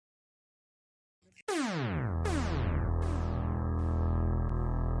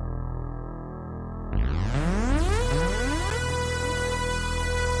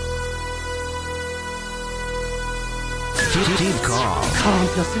Keep calm. Calm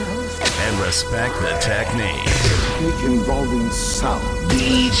yourselves. And respect the technique. Technique involving sound.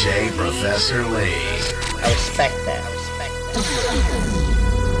 DJ Professor Lee. I respect that.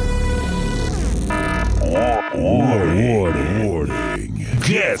 Warning.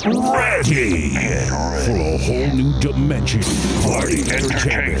 Get ready for a whole new dimension. Party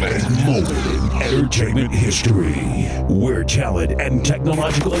entertainment moment in entertainment history, where talent and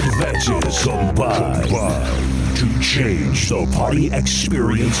technological advances combine to change the party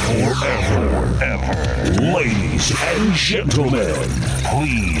experience forever. Ladies and gentlemen,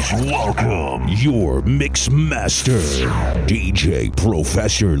 please welcome your mix master, DJ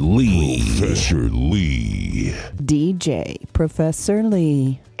Professor Lee. DJ Professor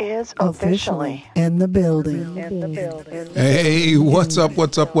Lee Is officially in the building. Hey, what's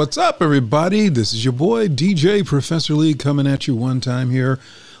up, everybody? This is your boy, DJ Professor Lee, coming at you one time here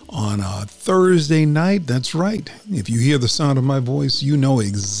on a Thursday night. That's right. If you hear the sound of my voice, you know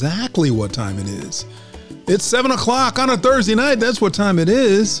exactly what time it is. It's 7 o'clock on a Thursday night. That's what time it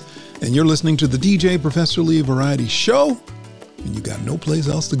is. And you're listening to the DJ Professor Lee Variety Show. And you got no place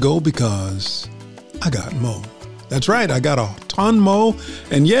else to go because I got Mo. That's right. I got a ton Mo.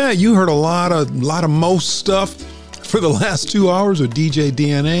 And yeah, you heard a lot of Mo stuff for the last 2 hours with DJ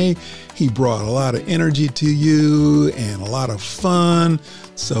DNA. He brought a lot of energy to you and a lot of fun.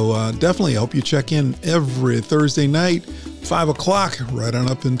 So definitely, I hope you check in every Thursday night, 5 o'clock, right on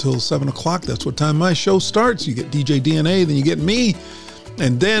up until 7 o'clock. That's what time my show starts. You get DJ DNA, then you get me.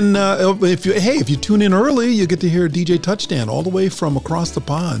 And then if you tune in early, you get to hear DJ Touchdown all the way from across the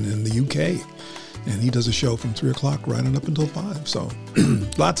pond in the UK. And he does a show from 3 o'clock right on up until 5. So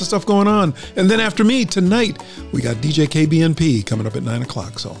lots of stuff going on. And then after me tonight, we got DJ KBNP coming up at 9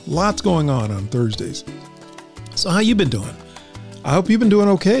 o'clock. So lots going on Thursdays. So how you been doing? I hope you've been doing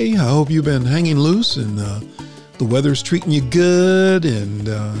okay. I hope you've been hanging loose and the weather's treating you good. And,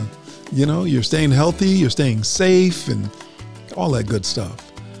 you're staying healthy, you're staying safe and all that good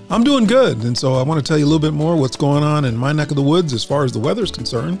stuff. I'm doing good. And so I want to tell you a little bit more what's going on in my neck of the woods as far as the weather's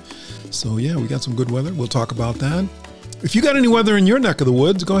concerned. So yeah, we got some good weather. We'll talk about that. If you got any weather in your neck of the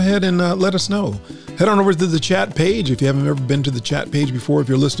woods, go ahead and let us know. Head on over to the chat page. If you haven't ever been to the chat page before, if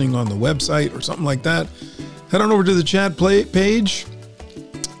you're listening on the website or something like that, head on over to the chat page,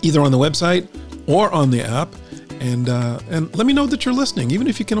 either on the website or on the app, and let me know that you're listening, even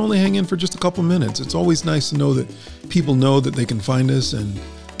if you can only hang in for just a couple minutes. It's always nice to know that people know that they can find us and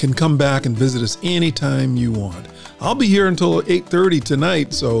can come back and visit us anytime you want. I'll be here until 8:30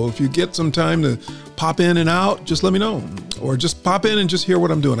 tonight, so if you get some time to pop in and out, just let me know. Or just pop in and just hear what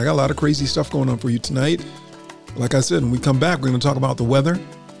I'm doing. I got a lot of crazy stuff going on for you tonight. Like I said, when we come back, we're going to talk about the weather,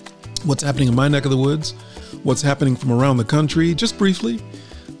 what's happening in my neck of the woods, what's happening from around the country, just briefly.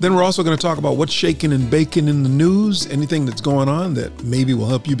 Then we're also going to talk about what's shaking and baking in the news, anything that's going on that maybe will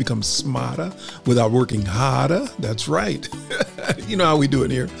help you become smarter without working harder. That's right. You know how we do it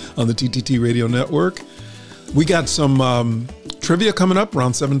here on the TTT Radio Network. We got some trivia coming up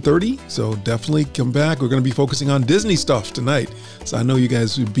around 7:30, so definitely come back. We're going to be focusing on Disney stuff tonight, so I know you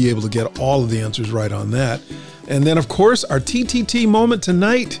guys would be able to get all of the answers right on that. And then, of course, our TTT moment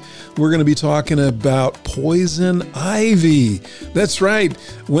tonight, we're going to be talking about poison ivy. That's right.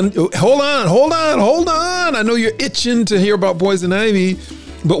 Hold on. I know you're itching to hear about poison ivy,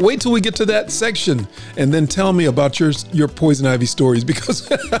 but wait till we get to that section and then tell me about your poison ivy stories, because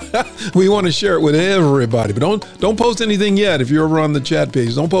we want to share it with everybody. But don't post anything yet. If you're over on the chat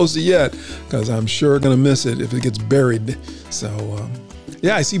page, don't post it yet, because I'm sure going to miss it if it gets buried. So,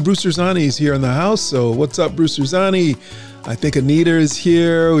 yeah, I see Brewster Zani is here in the house. So what's up, Brewster Zani? I think Anita is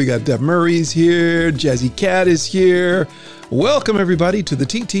here. We got Deb Murray's here. Jazzy Cat is here. Welcome, everybody, to the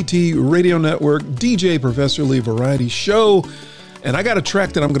TTT Radio Network DJ Professor Lee Variety Show. And I got a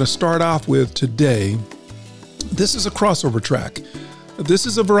track that I'm going to start off with today. This is a crossover track. This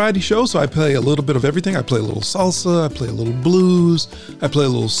is a variety show, so I play a little bit of everything. I play a little salsa. I play a little blues. I play a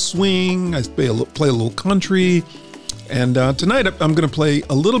little swing. I play a little country. And tonight I'm going to play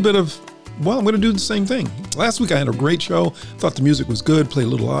a little bit of, I'm going to do the same thing. Last week I had a great show. Thought the music was good. Played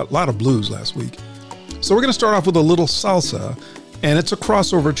a lot of blues last week. So we're going to start off with a little salsa. And it's a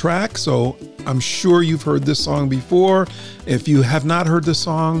crossover track, so I'm sure you've heard this song before. If you have not heard this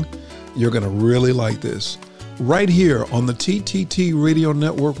song, you're going to really like this. Right here on the TTT Radio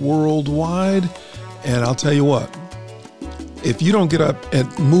Network worldwide. And I'll tell you what, if you don't get up and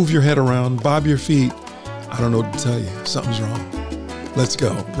move your head around, bob your feet, I don't know what to tell you. Something's wrong. Let's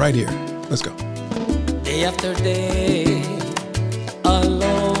go. Right here. Let's go. Day after day,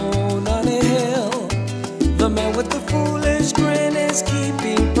 alone on a hill, the man with the foolish grin is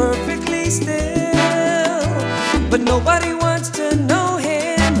keeping perfectly still. but nobody wants to know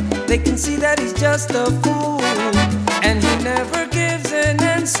him. They can see that he's just a fool, and he never gives an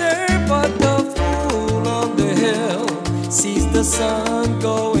answer. But the fool on the hill sees the sun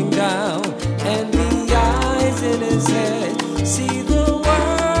going down, and the eyes in his head see the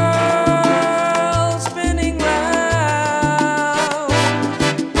world spinning round.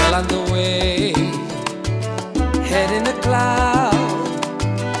 Well, on the way, head in a cloud,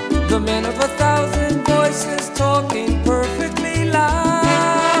 the man of 1,000 voices talking perfectly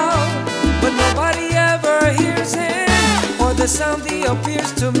loud, but nobody ever hears him or the sound he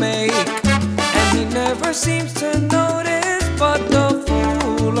appears to make, and he never seems to notice. But the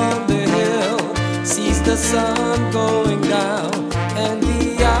fool on the hill sees the sun going down, and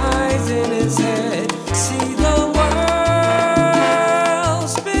the eyes in his head see the world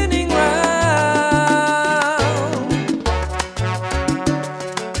spinning round.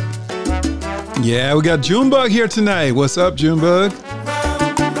 Yeah, we got Junebug here tonight. What's up, Junebug?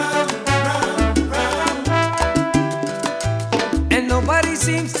 And nobody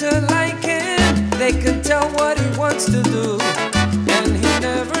seems to like him. They can tell what he wants to do, and he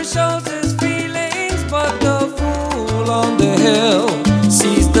never shows his feelings. But the fool on the hill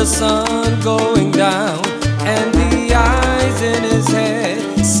sees the sun going down, and the eyes in his head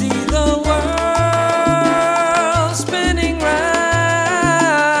see the world spinning round.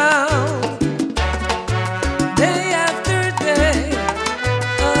 Day after day,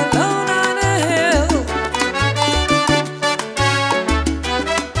 alone on a hill,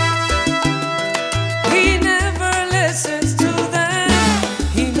 he never listens to them.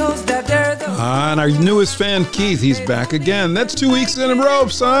 He knows that they're the And our newest fan, Keith, he's back again. That's 2 weeks in a row,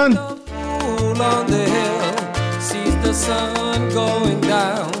 son. The fool on the hill sees the sun going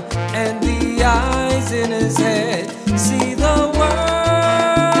down, and the eyes in his head see the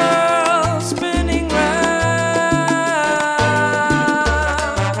world spinning round.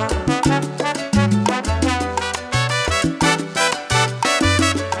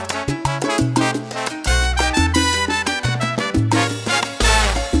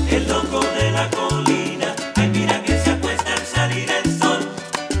 El loco de la colina, ay mira que se acuesta al salir el sol.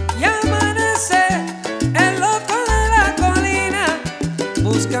 Y amanece el loco de la colina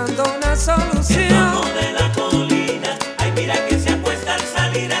buscando una El solución. loco de la colina, ay mira que se acuesta al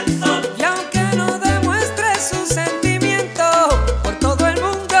salir el sol. Y aunque no demuestre su sentimiento por todo el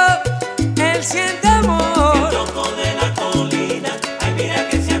mundo, él siente El amor. loco de la colina, ay mira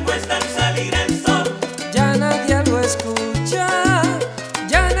que se acuesta al salir el sol. Ya nadie lo escucha,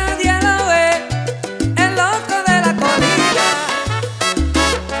 ya nadie lo ve, el loco de la colina.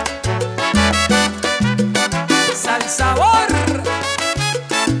 Sal sabor.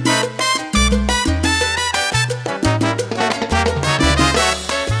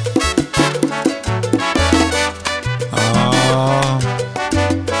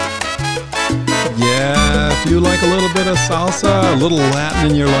 Yeah, if you like a little bit of salsa, a little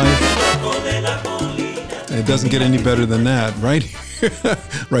Latin in your life, it doesn't get any better than that, right?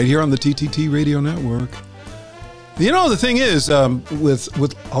 Right here on the TTT Radio Network. You know, the thing is,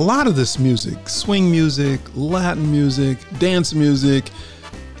 with a lot of this music, swing music, Latin music, dance music,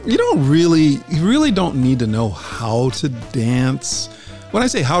 you really don't need to know how to dance. When I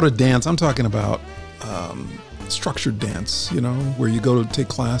say how to dance, I'm talking about structured dance, you know, where you go to take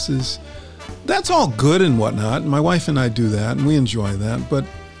classes. That's all good and whatnot. My wife and I do that, and we enjoy that. But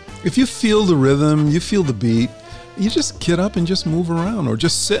if you feel the rhythm, you feel the beat, you just get up and just move around, or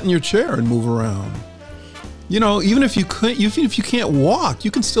just sit in your chair and move around. You know, even if you can't walk, you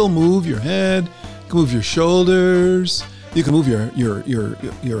can still move your head, you can move your shoulders, you can move your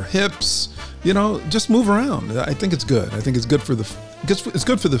hips. You know, just move around. I think it's good. I think it's good for the fitness.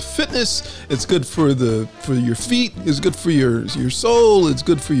 It's good for your feet. It's good for your soul. It's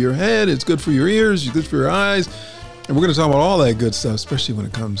good for your head. It's good for your ears. It's good for your eyes. And we're going to talk about all that good stuff, especially when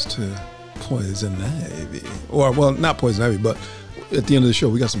it comes to Poison Ivy. Or, well, not Poison Ivy, but at the end of the show,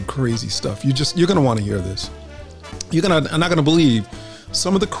 we got some crazy stuff. You're going to want to hear this. You're not going to believe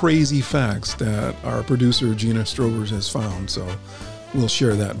some of the crazy facts that our producer, Gina Strobers, has found. So we'll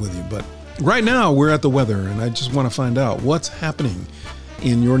share that with you. But right now, we're at the weather, and I just want to find out what's happening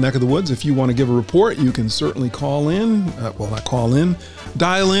in your neck of the woods. If you want to give a report, you can certainly call in.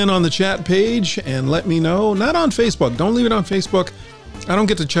 Dial in on the chat page and let me know. Not on Facebook. Don't leave it on Facebook. I don't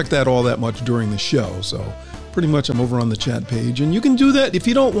get to check that all that much during the show, so pretty much I'm over on the chat page. And you can do that. If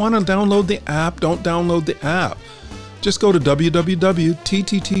you don't want to download the app, don't download the app. Just go to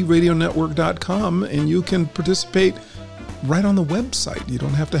www.tttradionetwork.com and you can participate right on the website. You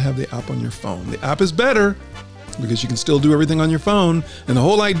don't have to have the app on your phone. The app is better. because you can still do everything on your phone. And the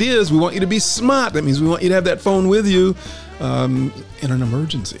whole idea is we want you to be smart. That means we want you to have that phone with you in an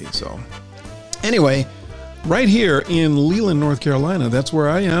emergency. So anyway, right here in Leland, North Carolina, that's where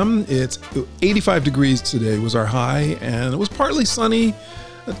I am. It's 85 degrees today was our high, and it was partly sunny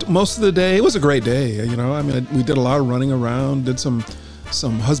most of the day. It was a great day. You know, I mean, we did a lot of running around, did some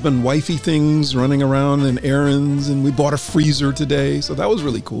husband-wifey things, running around in errands, and we bought a freezer today. So that was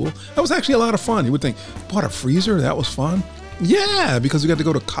really cool. That was actually a lot of fun. You would think, bought a freezer? That was fun? Yeah, because we got to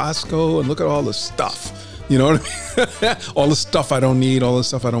go to Costco and look at all the stuff. You know what I mean? All the stuff I don't need, all the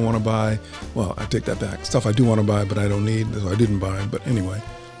stuff I don't want to buy. Well, I take that back. Stuff I do want to buy, but I don't need, so I didn't buy. But anyway.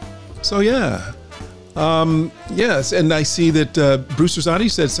 So yeah. Yes, and I see that Brewster Zadi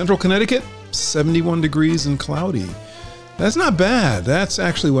said Central Connecticut, 71 degrees and cloudy. That's not bad. That's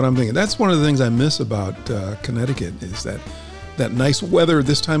actually what I'm thinking. That's one of the things I miss about Connecticut is that nice weather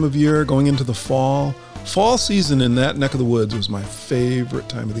this time of year going into the fall. Fall season in that neck of the woods was my favorite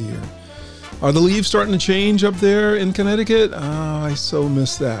time of the year. Are the leaves starting to change up there in Connecticut? Oh, I so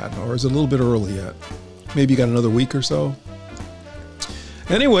miss that. Or is it a little bit early yet? Maybe you got another week or so.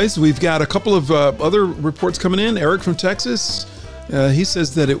 Anyways, we've got a couple of other reports coming in. Eric from Texas. He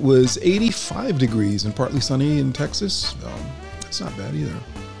says that it was 85 degrees and partly sunny in Texas. That's not bad either.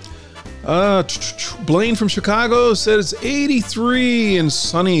 Blaine from Chicago says 83 and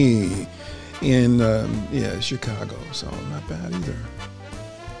sunny in Chicago. So not bad either.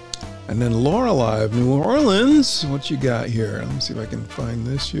 And then Lorelei of New Orleans. What you got here? Let me see if I can find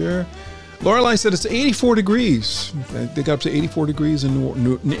this here. Lorelei said it's 84 degrees. They got up to 84 degrees in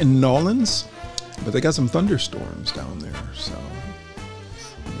New Orleans, but they got some thunderstorms down there. So,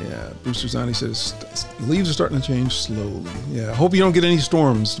 yeah, Brewster Zani says leaves are starting to change slowly. Yeah, I hope you don't get any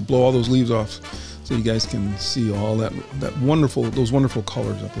storms to blow all those leaves off, so you guys can see all those wonderful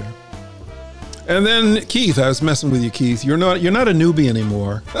colors up there. And then Keith, I was messing with you, Keith. You're not a newbie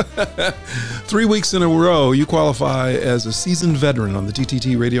anymore. 3 weeks in a row, you qualify as a seasoned veteran on the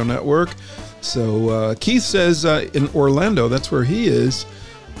TTT Radio Network. So Keith says in Orlando, that's where he is.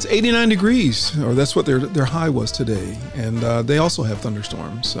 It's 89 degrees, or that's what their high was today, and they also have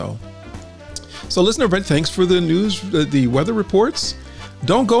thunderstorms. So listen, everybody, thanks for the news, the weather reports.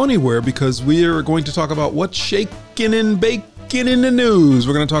 Don't go anywhere because we are going to talk about what's shaking and baking in the news.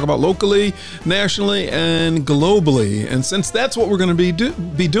 We're going to talk about locally, nationally, and globally. And since that's what we're going to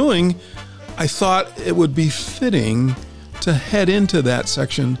be doing, I thought it would be fitting to head into that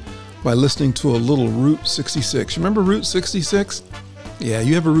section by listening to a little Route 66. Remember Route 66? Yeah,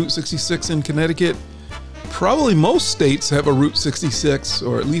 you have a Route 66 in Connecticut. Probably most states have a Route 66,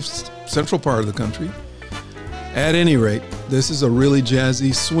 or at least central part of the country. At any rate, this is a really jazzy,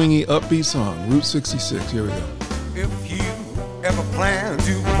 swingy, upbeat song. Route 66. Here we go. If you ever plan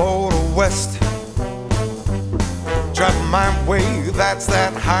to motor west, drive my way, that's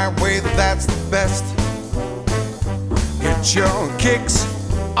that highway, that's the best. Get your kicks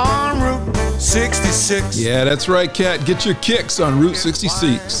on Route 66. Yeah, that's right, Kat. Get your kicks on Route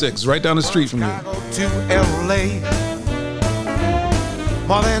 66, right down the street from you. To LA,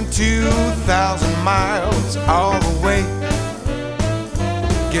 more than 2,000 miles all the way.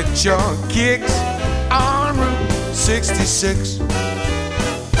 Get your kicks on Route 66.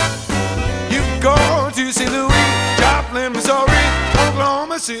 You go to St. Louis, Joplin, Missouri,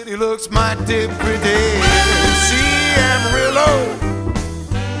 Oklahoma City looks mighty pretty. See Amarillo,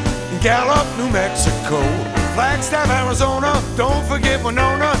 Gallup, New Mexico, Flagstaff, Arizona, don't forget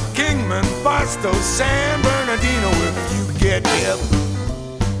Winona, Kingman, Barstow, San Bernardino. If you get hip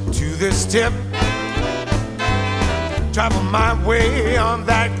to this tip, travel my way on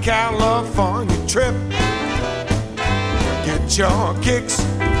that California trip. Get your kicks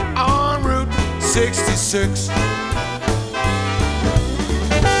on Route 66.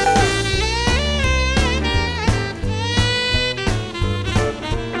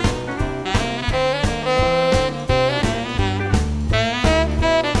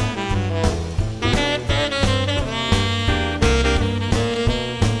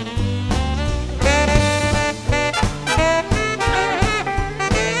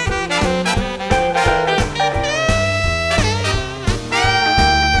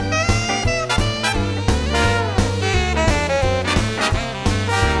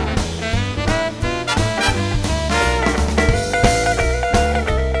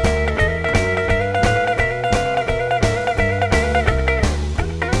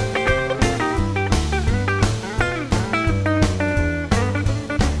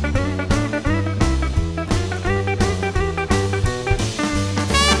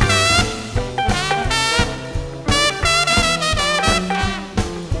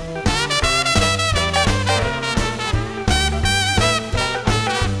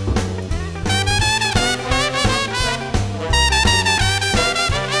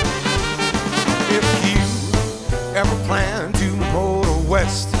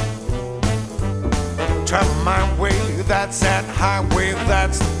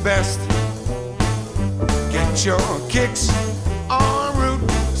 Get your kicks on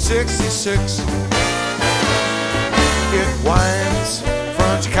Route 66. It winds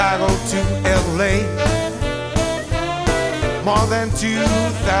from Chicago to LA, more than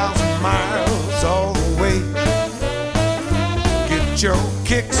 2,000 miles all the way. Get your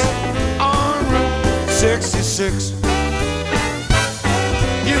kicks on Route 66.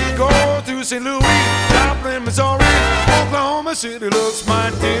 You go through St. Louis, Joplin, Missouri, Oklahoma City looks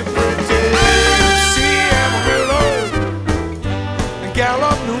mighty pretty. See Amarillo and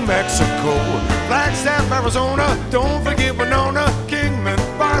Gallup, New Mexico, Flagstaff, Arizona, don't forget Winona, Kingman,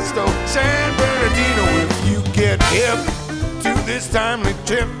 Barstow, San Bernardino. If you get hip to this timely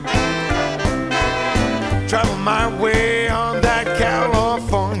tip, travel my way on that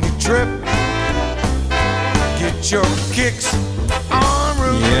California trip. Get your kicks on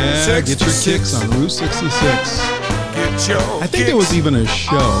Route 66. Get your kicks on Route 66. Get your I think there was even a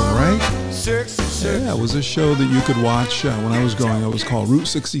show, right? 66. Yeah, it was a show that you could watch when I was growing up. It was called Route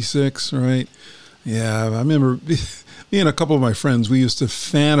 66, right? Yeah, I remember me and a couple of my friends, we used to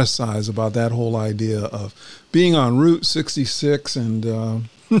fantasize about that whole idea of being on Route 66. And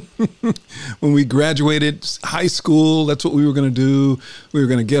when we graduated high school, that's what we were going to do. We were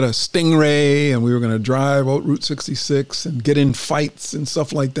going to get a Stingray and we were going to drive out Route 66 and get in fights and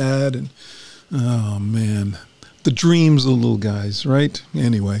stuff like that. And oh, man, the dreams of the little guys, right?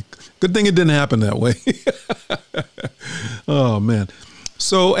 Anyway, good thing it didn't happen that way. Oh, man.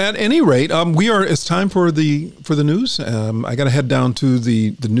 So at any rate, it's time for the news. I got to head down to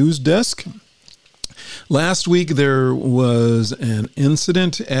the news desk. Last week, there was an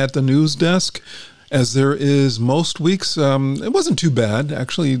incident at the news desk, as there is most weeks. It wasn't too bad.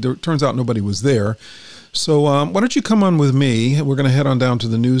 Actually, it turns out nobody was there. So why don't you come on with me? We're going to head on down to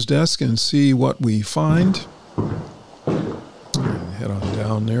the news desk and see what we find. Head on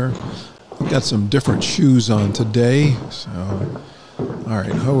down there. I've got some different shoes on today. So, all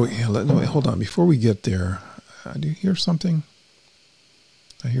right. Hold on. Before we get there, do you hear something?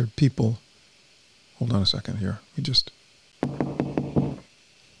 I hear people. Hold on a second here.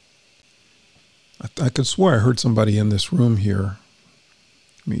 I could swear I heard somebody in this room here.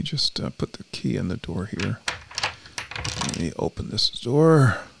 Let me just put the key in the door here. Let me open this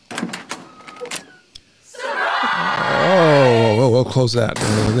door. Oh, we'll close that.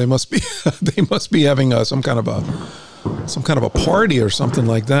 They must be having some kind of a party or something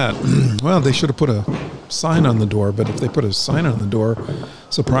like that. Well, they should have put a sign on the door, but if they put a sign on the door,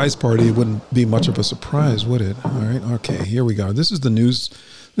 surprise party, it wouldn't be much of a surprise, would it? All right. Okay, here we go. This is the news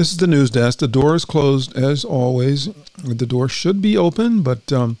desk. The door is closed as always. The door should be open,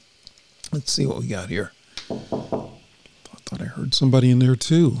 but let's see what we got here. I thought I heard somebody in there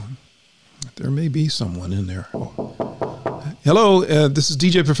too. There may be someone in there. Hello, this is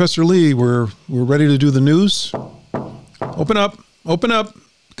DJ Professor Lee. We're ready to do the news. Open up.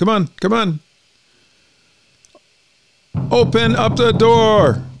 Come on. Open up the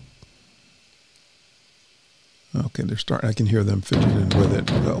door. Okay, they're starting. I can hear them fidgeting with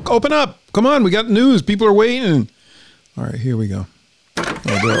it. Open up. Come on, we got news. People are waiting. All right, here we go.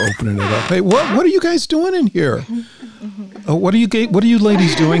 Oh, they're opening it up. Hey, what are you guys doing in here? What are you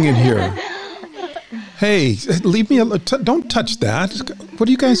ladies doing in here? Hey, leave me alone. Don't touch that. What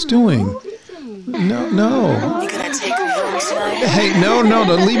are you guys doing? No. You gonna take me home tonight? Hey, no,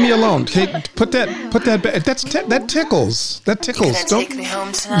 leave me alone. Okay, put that back. That tickles. That tickles. You gonna take me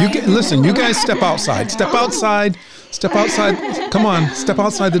home tonight? Listen, you guys step outside. Step outside. Come on, step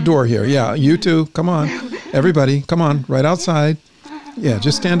outside the door here. Yeah, you two. Come on, everybody. Come on, right outside. Yeah,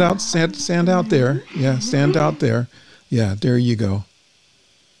 just stand out there. Yeah, stand out there. Yeah, there you go.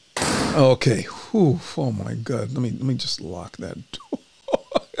 Okay. Whew, oh my God. Let me just lock that door.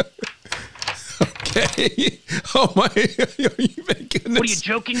 Okay. Oh my goodness. What, are you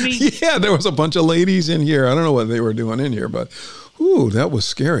joking me? Yeah, there was a bunch of ladies in here. I don't know what they were doing in here, but whew, that was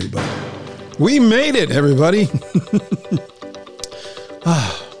scary. But we made it, everybody.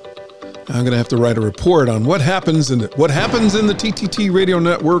 I'm going to have to write a report on what happens in the TTT Radio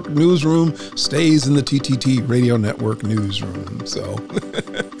Network newsroom stays in the TTT Radio Network newsroom. So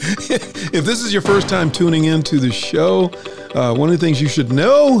if this is your first time tuning into the show, one of the things you should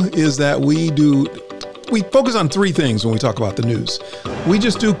know is that we focus on three things when we talk about the news. We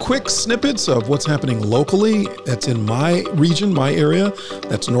just do quick snippets of what's happening locally. That's in my region, my area.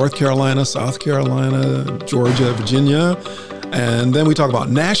 That's North Carolina, South Carolina, Georgia, Virginia. And then we talk about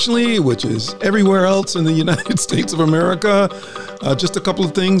nationally, which is everywhere else in the United States of America. Just a couple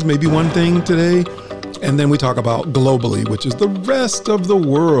of things, maybe one thing today. And then we talk about globally, which is the rest of the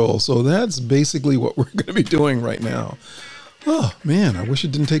world. So that's basically what we're going to be doing right now. Oh man, I wish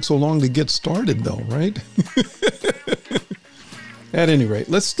it didn't take so long to get started though, right? At any rate,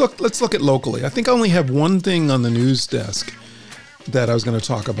 let's look at locally. I think I only have one thing on the news desk that I was going to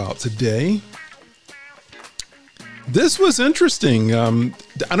talk about today. This was interesting. I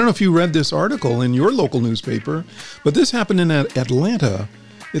don't know if you read this article in your local newspaper, but this happened in Atlanta.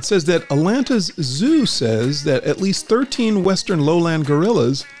 It says that Atlanta's zoo says that at least 13 western lowland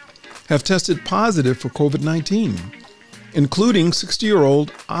gorillas have tested positive for COVID-19, including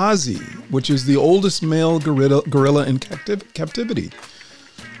 60-year-old Ozzy, which is the oldest male gorilla in captivity.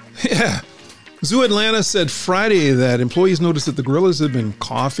 Yeah. Zoo Atlanta said Friday that employees noticed that the gorillas had been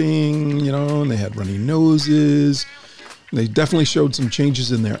coughing, and they had runny noses. They definitely showed some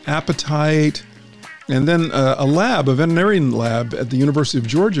changes in their appetite. And then a veterinarian lab at the University of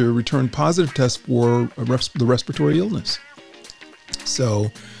Georgia returned positive tests for the respiratory illness.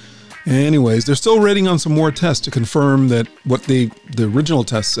 So, anyways, they're still waiting on some more tests to confirm that what the original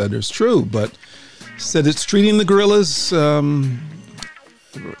test said is true, but said it's treating the gorillas, from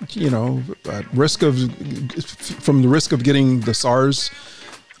the risk of getting the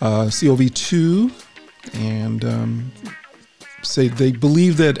SARS-CoV-2, and say they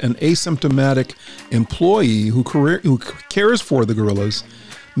believe that an asymptomatic employee who cares for the gorillas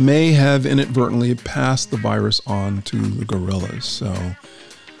may have inadvertently passed the virus on to the gorillas. So,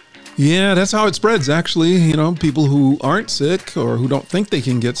 yeah, that's how it spreads, actually. People who aren't sick or who don't think they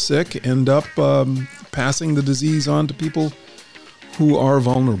can get sick end up passing the disease on to people who are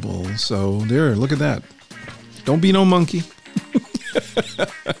vulnerable. So there, look at that. Don't be no monkey.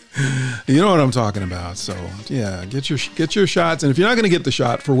 You know what I'm talking about. So yeah, get your shots. And if you're not going to get the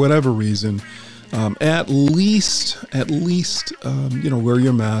shot for whatever reason, at least wear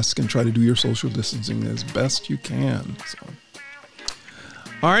your mask and try to do your social distancing as best you can. So.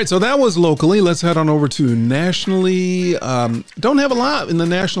 All right, so that was locally. Let's head on over to nationally. Don't have a lot in the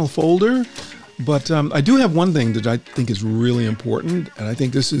national folder, but I do have one thing that I think is really important, and I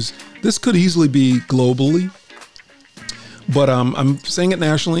think this could easily be globally. But I'm saying it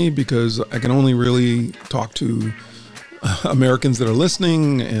nationally because I can only really talk to Americans that are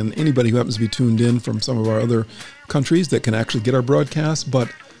listening and anybody who happens to be tuned in from some of our other countries that can actually get our broadcast.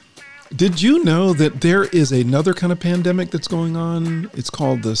 But did you know that there is another kind of pandemic that's going on? It's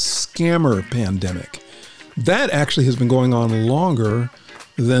called the scammer pandemic. That actually has been going on longer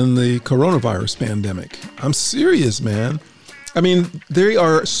than the coronavirus pandemic. I'm serious, man. I mean, they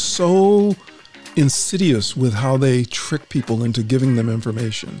are so insidious with how they trick people into giving them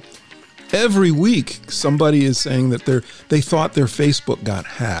information. Every week, somebody is saying that they thought their Facebook got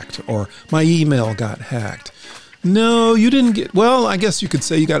hacked or my email got hacked. No, you didn't get, well, I guess you could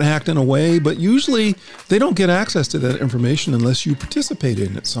say you got hacked in a way, but usually they don't get access to that information unless you participate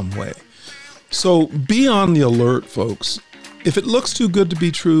in it some way. So be on the alert, folks. If it looks too good to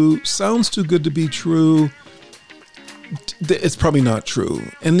be true, sounds too good to be true, it's probably not true.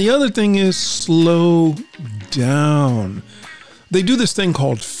 And the other thing is slow down. They do this thing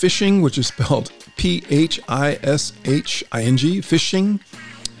called phishing, which is spelled Phishing, phishing,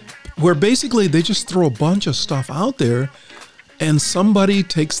 where basically they just throw a bunch of stuff out there and somebody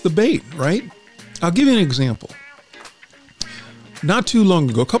takes the bait, right? I'll give you an example. Not too long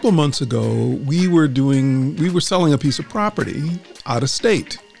ago, a couple of months ago, we were selling a piece of property out of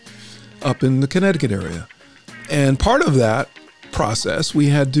state up in the Connecticut area. And part of that process, we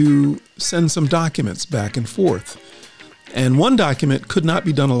had to send some documents back and forth. And one document could not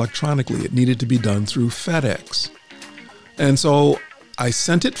be done electronically. It needed to be done through FedEx. And so I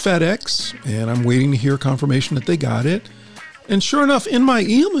sent it FedEx, and I'm waiting to hear confirmation that they got it. And sure enough, in my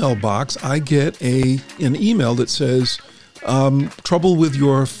email box, I get an email that says, trouble with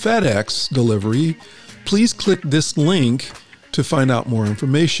your FedEx delivery. Please click this link to find out more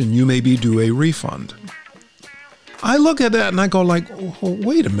information. You may be due a refund. I look at that and I go like, oh,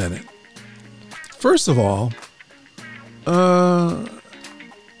 wait a minute. First of all,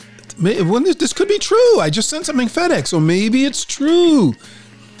 this could be true. I just sent something FedEx, so maybe it's true.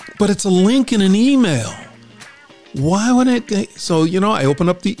 But it's a link in an email. Why would it? So, I open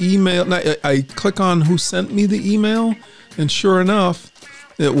up the email. I click on who sent me the email. And sure enough,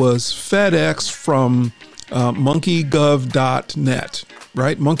 it was FedEx from monkeygov.net,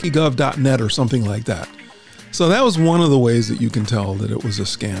 right? monkeygov.net or something like that. So that was one of the ways that you can tell that it was a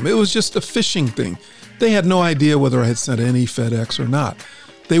scam. It was just a phishing thing. They had no idea whether I had sent any FedEx or not.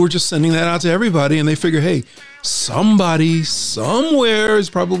 They were just sending that out to everybody, and they figure, hey, somebody somewhere has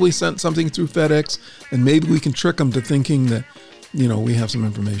probably sent something through FedEx, and maybe we can trick them to thinking that, we have some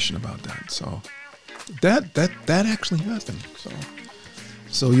information about that. So that actually happened. So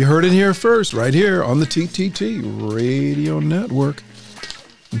So you heard it here first, right here on the TTT Radio Network.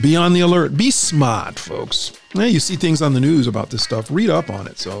 Be on the alert. Be smart, folks. Now you see things on the news about this stuff. Read up on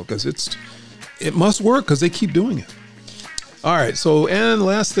it, because it must work because they keep doing it. All right. So, and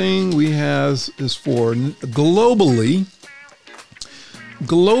last thing we have is for globally.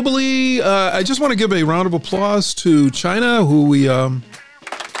 Globally, I just want to give a round of applause to China, who we, the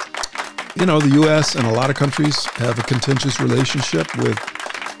U.S. and a lot of countries have a contentious relationship with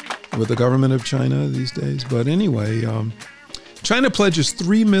the government of China these days. But anyway, China pledges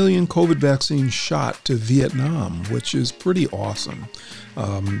 3 million COVID vaccine shot to Vietnam, which is pretty awesome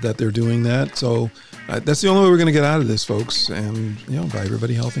that they're doing that. So that's the only way we're going to get out of this, folks, and by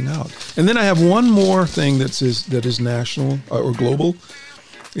everybody helping out. And then I have one more thing that is national or global.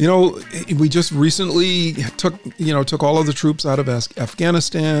 We just recently took all of the troops out of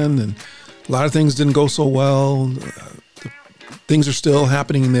Afghanistan, and a lot of things didn't go so well. Things are still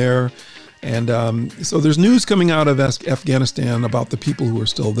happening there. And so there's news coming out of Afghanistan about the people who are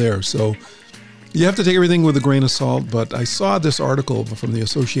still there. So you have to take everything with a grain of salt. But I saw this article from the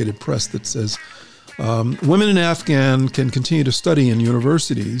Associated Press that says women in Afghan can continue to study in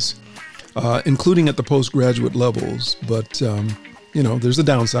universities, including at the postgraduate levels. But, there's a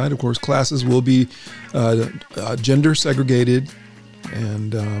downside. Of course, classes will be gender segregated,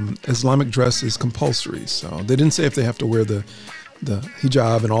 and Islamic dress is compulsory. So they didn't say if they have to wear the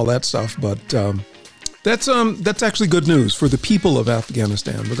hijab and all that stuff, but that's actually good news for the people of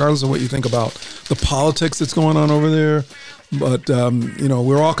Afghanistan, regardless of what you think about the politics that's going on over there. But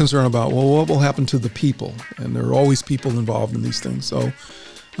we're all concerned about what will happen to the people, and there are always people involved in these things. So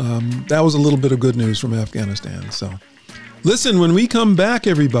that was a little bit of good news from Afghanistan. So listen, when we come back,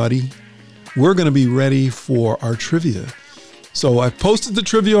 everybody, we're going to be ready for our trivia. So I've posted the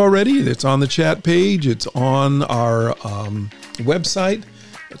trivia already. It's on the chat page. It's on our website.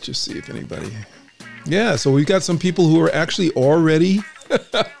 Let's just see if anybody. Yeah, so we've got some people who are actually already.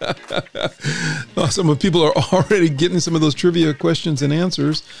 Some people are already getting some of those trivia questions and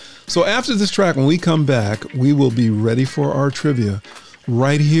answers. So after this track, when we come back, we will be ready for our trivia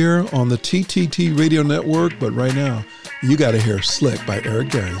right here on the TTT Radio Network. But right now, you got to hear Slick by Eric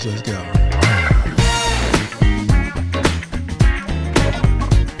Garris. Let's go.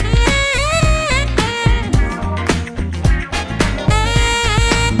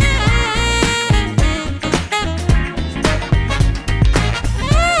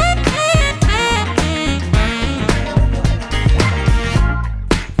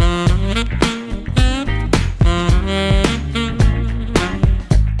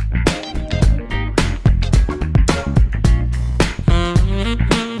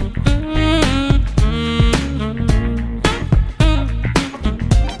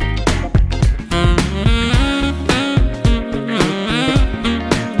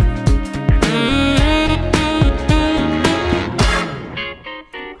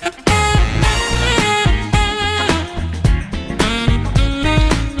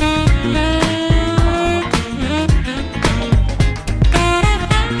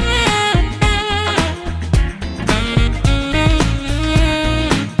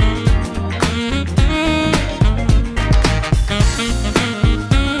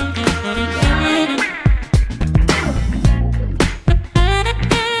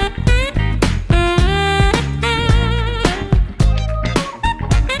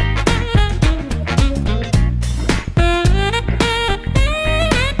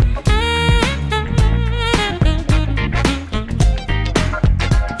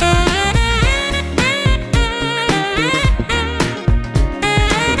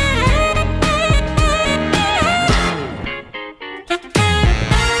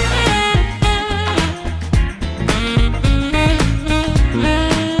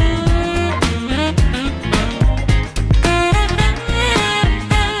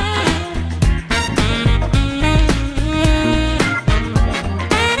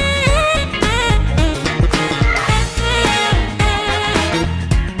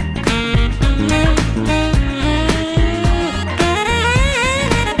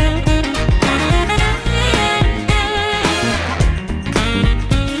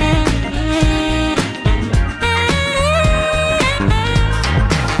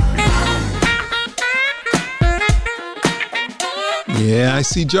 Yeah, I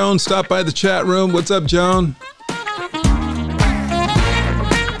see Joan stop by the chat room. What's up, Joan?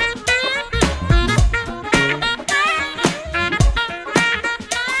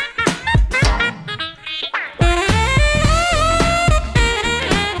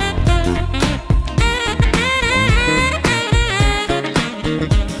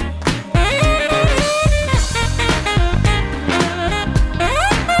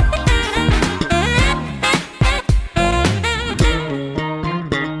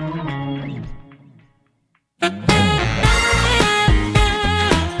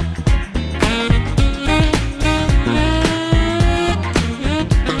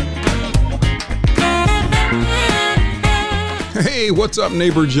 What's up,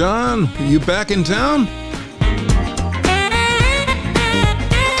 neighbor John? Are you back in town?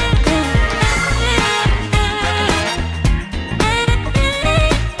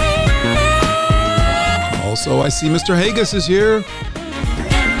 Also, I see Mr. Haggis is here.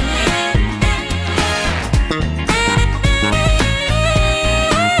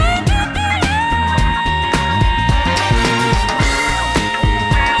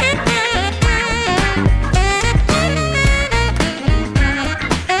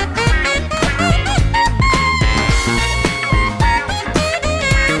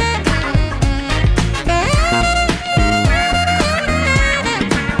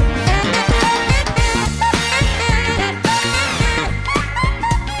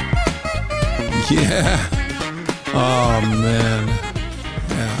 Yeah. Oh, man.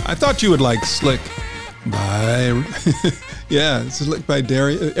 Yeah. I thought you would like Slick by... yeah, Slick by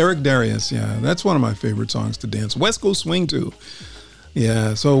Eric Darius. Yeah, that's one of my favorite songs to dance. West Coast Swing to.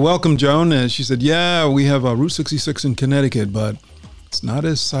 Yeah, so welcome, Joan. She said, yeah, we have Route 66 in Connecticut, but it's not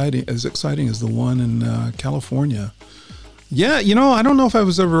as exciting as the one in California. Yeah, you know, I don't know if I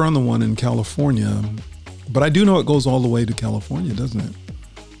was ever on the one in California, but I do know it goes all the way to California, doesn't it?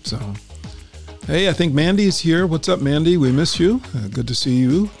 So... Hey, I think Mandy is here. What's up, Mandy? We miss you. Good to see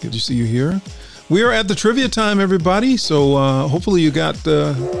you. Good to see you here. We are at the trivia time, everybody. So hopefully you got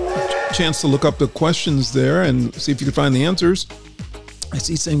a chance to look up the questions there and see if you can find the answers. I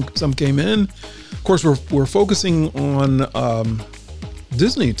see some came in. Of course, we're focusing on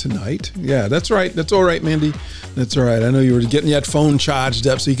Disney tonight. Yeah, that's right. That's all right, Mandy. That's all right. I know you were getting that phone charged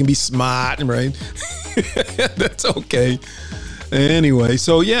up so you can be smart, right? That's okay. Anyway,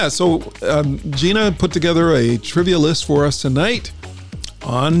 so Gina put together a trivia list for us tonight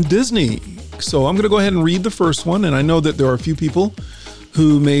on Disney. So I'm going to go ahead and read the first one. And I know that there are a few people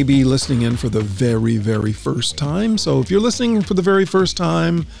who may be listening in for the very, very first time. So if you're listening for the very first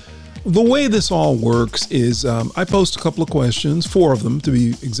time, the way this all works is I post a couple of questions, 4 of them to be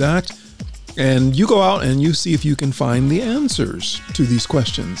exact. And you go out and you see if you can find the answers to these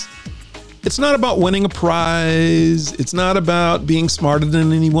questions. It's not about winning a prize. It's not about being smarter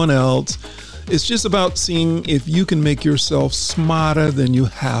than anyone else. It's just about seeing if you can make yourself smarter than you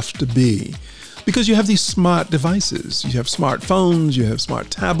have to be. Because you have these smart devices. You have smartphones, you have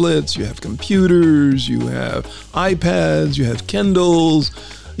smart tablets, you have computers, you have iPads, you have Kindles,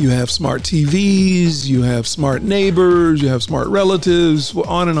 you have smart TVs, you have smart neighbors, you have smart relatives,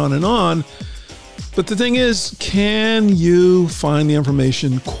 on and on and on. But the thing is, can you find the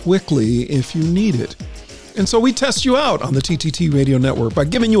information quickly if you need it? And so we test you out on the TTT Radio Network by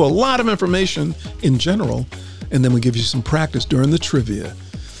giving you a lot of information in general, and then we give you some practice during the trivia.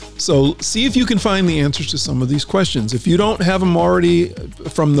 So see if you can find the answers to some of these questions. If you don't have them already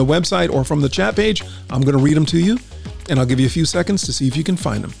from the website or from the chat page, I'm going to read them to you, and I'll give you a few seconds to see if you can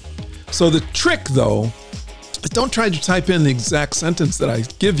find them. So the trick, though, is don't try to type in the exact sentence that I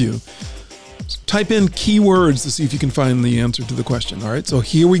give you. Type in keywords to see if you can find the answer to the question. All right, so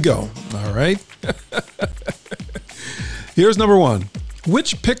here we go. All right. Here's number 1.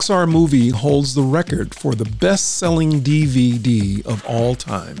 Which Pixar movie holds the record for the best-selling DVD of all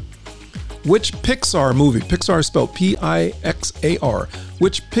time? Which Pixar movie, Pixar is spelled P-I-X-A-R,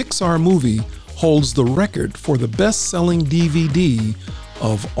 which Pixar movie holds the record for the best-selling DVD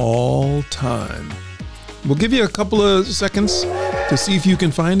of all time? We'll give you a couple of seconds to see if you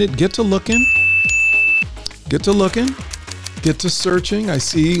can find it. Get to looking. Get to looking. Get to searching. I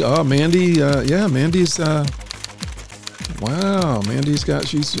see, Mandy, Mandy's, wow, Mandy's got,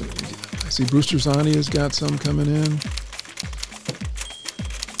 I see Brewster Zani has got some coming in.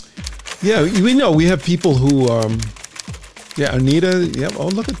 Yeah, we know we have people who, Anita, oh,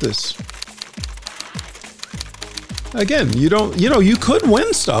 look at this. Again, you could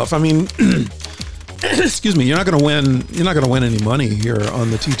win stuff. I mean, excuse me, you're not going to win any money here on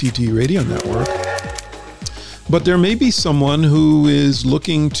the TTT Radio Network. But there may be someone who is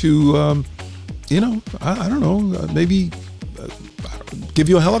looking to, I don't know, maybe give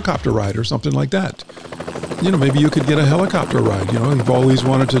you a helicopter ride or something like that. Maybe you could get a helicopter ride. You've always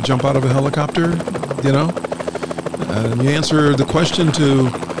wanted to jump out of a helicopter, and you answer the question to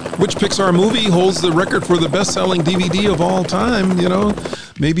which Pixar movie holds the record for the best-selling DVD of all time,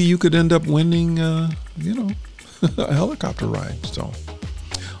 maybe you could end up winning, a helicopter ride. So,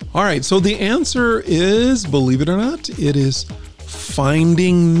 all right. So the answer is, believe it or not, it is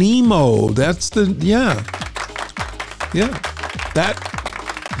Finding Nemo. That's that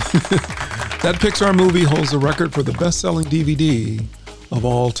Pixar movie holds the record for the best-selling DVD of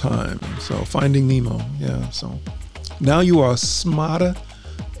all time. So Finding Nemo. Yeah. So now you are smarter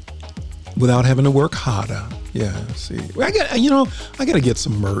without having to work harder. Yeah, see. I got to get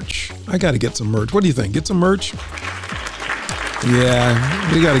some merch. What do you think? Get some merch?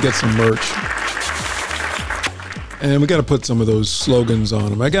 Yeah, we got to get some merch. And we got to put some of those slogans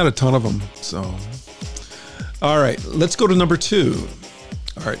on them. I got a ton of them, so. All right, let's go to number 2.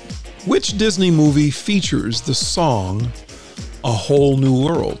 All right. Which Disney movie features the song A Whole New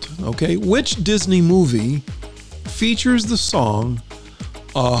World? Okay, which Disney movie features the song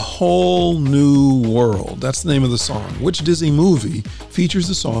A Whole New World? That's the name of the song. Which Disney movie features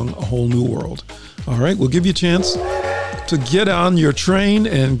the song A Whole New World? All right, we'll give you a chance to get on your train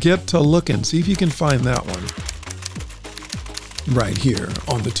and get to looking. See if you can find that one right here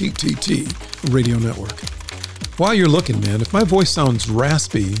on the TTT Radio Network. While you're looking, man, if my voice sounds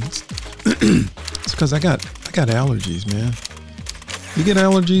raspy, it's because I got allergies, man. You get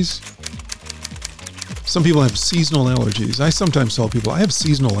allergies? Some people have seasonal allergies. I sometimes tell people I have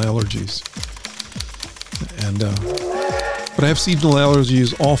seasonal allergies, and but I have seasonal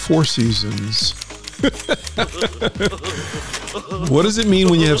allergies all 4 seasons. What does it mean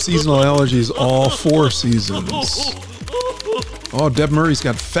when you have seasonal allergies all 4 seasons? Oh, Deb Murray's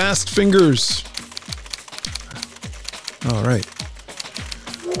got fast fingers. All right.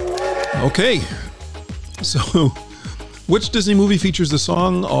 Okay. So, which Disney movie features the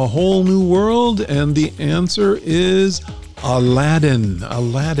song A Whole New World? And the answer is Aladdin.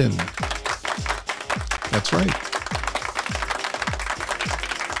 Aladdin. That's right.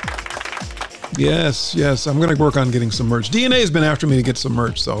 Yes. I'm going to work on getting some merch. DNA has been after me to get some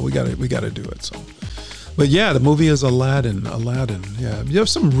merch, so we got to do it. So, but yeah, the movie is Aladdin. Aladdin. Yeah, you have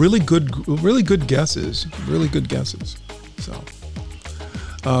some really good guesses. Really good guesses. So,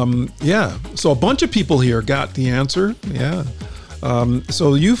 yeah. So a bunch of people here got the answer. Yeah.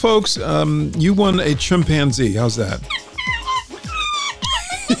 So you folks, you won a chimpanzee. How's that?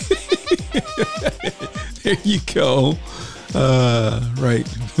 There you go. Right.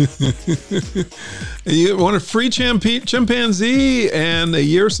 You want a free chimpanzee and a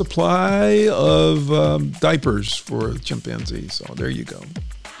year supply of diapers for chimpanzee. So there you go.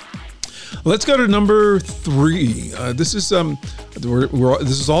 Let's go to number 3. This is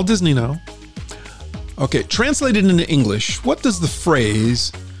this is all Disney now. Okay, translated into English, what does the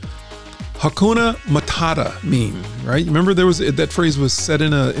phrase Hakuna Matata mean? Right? Remember that phrase was said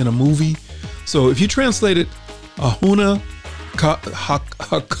in a movie. So if you translate it,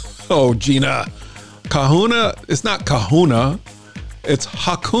 Gina. Kahuna, it's not kahuna, it's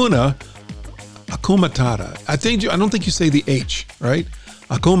Hakuna Matata. I don't think you say the H, right?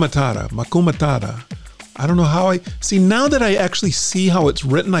 Makumatata. I don't know how see, now that I actually see how it's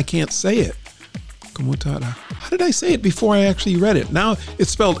written, I can't say it. Kumutata. How did I say it before I actually read it? Now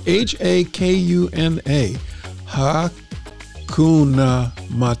it's spelled Hakuna. Hakuna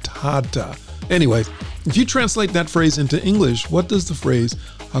Matata. Anyway, if you translate that phrase into English, what does the phrase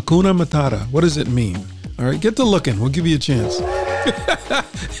Hakuna Matata, what does it mean? All right, get to looking. We'll give you a chance.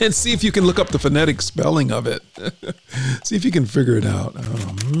 And see if you can look up the phonetic spelling of it. See if you can figure it out.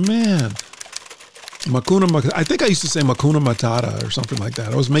 Oh, man. I think I used to say Makuna Matata or something like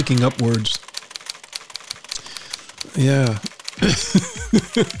that. I was making up words. Yeah.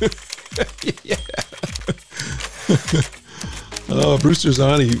 Yeah. Oh, Brewster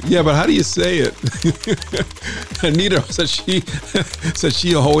Zani. Yeah, but how do you say it? Anita said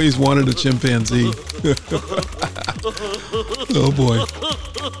she always wanted a chimpanzee. Oh boy.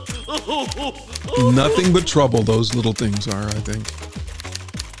 Nothing but trouble those little things are, I think.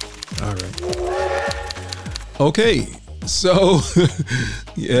 All right. Okay. So,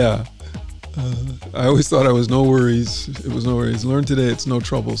 yeah. I always thought I was no worries. It was no worries. Learn today, it's no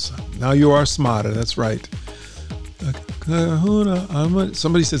troubles. Now you are smarter. That's right.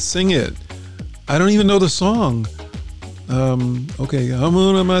 Somebody said sing it. I don't even know the song. Okay.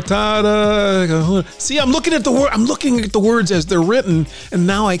 See, I'm looking at the word. I'm looking at the words as they're written, and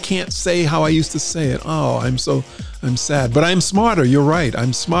now I can't say how I used to say it. Oh, I'm sad. But I'm smarter. You're right.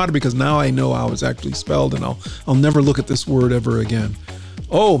 I'm smarter because now I know how it's actually spelled, and I'll never look at this word ever again.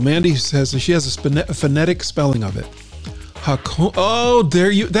 Oh, Mandy says she has a phonetic spelling of it. Oh, there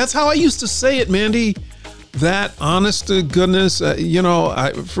you. That's how I used to say it, Mandy. That, honest to goodness, that's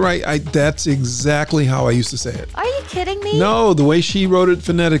exactly how I used to say it. Are you kidding me? No, the way she wrote it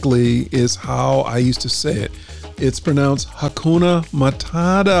phonetically is how I used to say it. It's pronounced Hakuna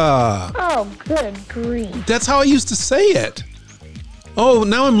Matata. Oh, good grief. That's how I used to say it. Oh,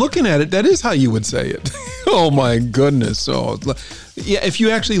 now I'm looking at it. That is how you would say it. Oh, my goodness. Oh, yeah, if you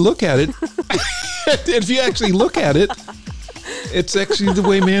actually look at it, it's actually the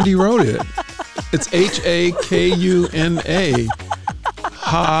way Mandy wrote it. It's Hakuna.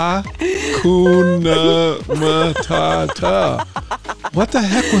 Hakuna Matata. What the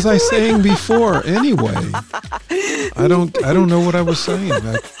heck was I saying before? Anyway, I don't know what I was saying.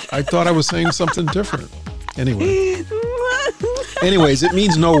 I thought I was saying something different. Anyways, it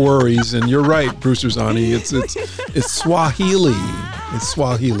means no worries, and you're right, Brewster Zani. It's Swahili. It's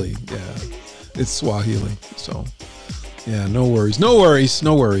Swahili. Yeah, it's Swahili. So, yeah, no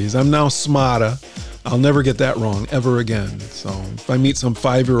worries. I'm now smarter. I'll never get that wrong ever again. So if I meet some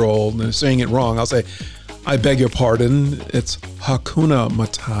 5-year-old and they're saying it wrong, I'll say, I beg your pardon. It's Hakuna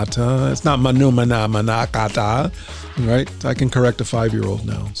Matata. It's not Manu Mana Manakata. Right? I can correct a 5-year-old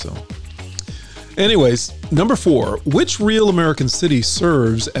now. So anyways, number 4. Which real American city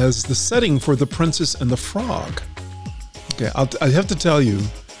serves as the setting for The Princess and the Frog? Okay, I have to tell you,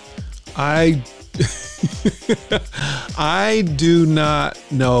 I do not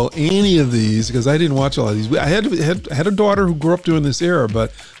know any of these because I didn't watch a lot of these. I had a daughter who grew up during this era,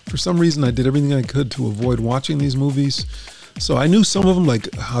 but for some reason I did everything I could to avoid watching these movies. So I knew some of them, like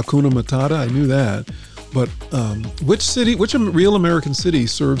Hakuna Matata. I knew that. But which real American city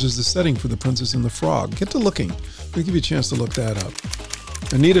serves as the setting for The Princess and the Frog? Get to looking. Let me give you a chance to look that up.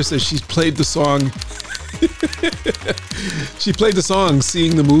 Anita says she's played the song. She played the song,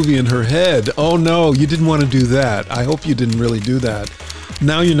 seeing the movie in her head. Oh no, you didn't want to do that. I hope you didn't really do that.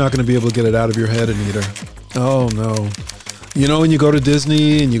 Now you're not going to be able to get it out of your head, Anita. Oh no. You know, when you go to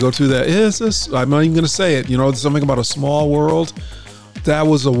Disney and you go through that, I'm not even going to say it, something about a small world. That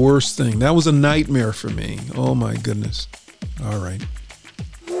was the worst thing. That was a nightmare for me. Oh my goodness. All right.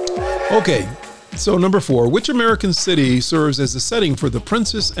 Okay, so number 4. Which American city serves as the setting for The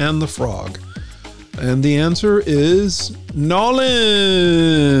Princess and the Frog? And the answer is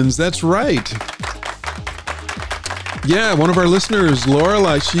Nolans. That's right. Yeah, one of our listeners,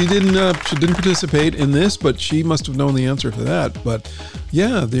 Lorelai, she didn't participate in this, but she must have known the answer to that. But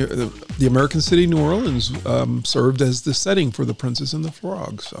yeah, the American city New Orleans served as the setting for The Princess and the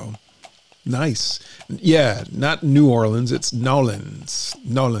Frog. So nice. Yeah, not New Orleans, it's Nolans.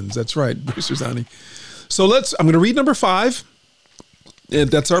 Nolans, that's right, Brewster Zani. So I'm going to read number 5. And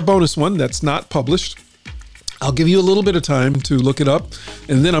that's our bonus one. That's not published. I'll give you a little bit of time to look it up.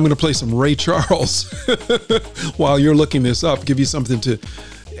 And then I'm going to play some Ray Charles while you're looking this up. Give you something to...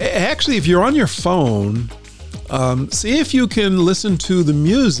 Actually, if you're on your phone, see if you can listen to the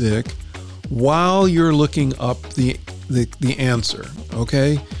music while you're looking up the answer.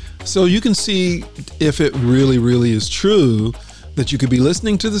 Okay? So you can see if it really, really is true that you could be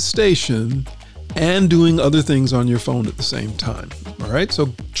listening to the station and doing other things on your phone at the same time. All right, so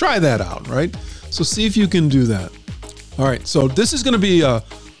try that out, right? So see if you can do that. All right, so this is going to be a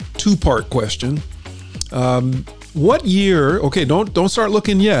 2-part question. What year, okay, don't start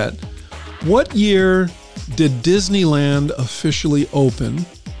looking yet. What year did Disneyland officially open?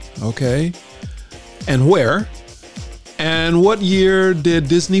 Okay, and where? And what year did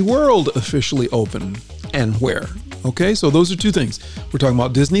Disney World officially open and where? Okay, so those are 2 things. We're talking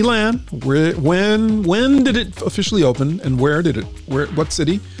about Disneyland. When did it officially open, and what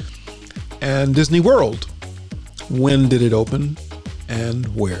city? And Disney World. When did it open, and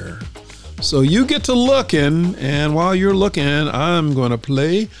where? So you get to looking, and while you're looking, I'm going to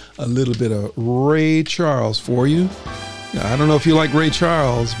play a little bit of Ray Charles for you. I don't know if you like Ray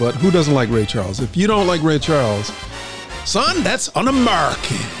Charles, but who doesn't like Ray Charles? If you don't like Ray Charles, son, that's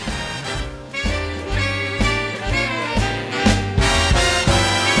un-American.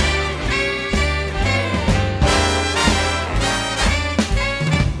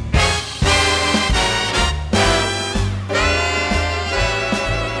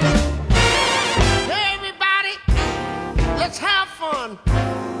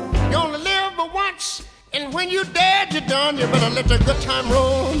 You better let the good time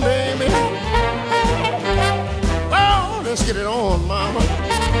roll, baby. Oh, let's get it on, mama.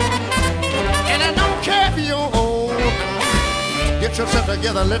 And I don't care if you're old. Get yourself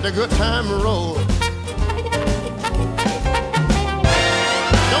together, let the good time roll.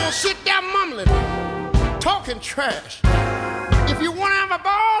 Don't sit there mumbling, talking trash. If you want to have a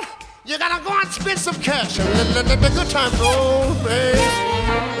ball, you gotta go and spend some cash and let the good time roll, baby.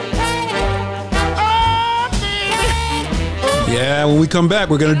 Yeah, when we come back,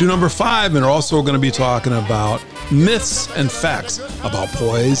 we're going to do number 5, and we're also going to be talking about myths and facts about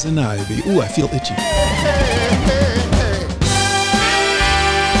poison ivy. Ooh, I feel itchy.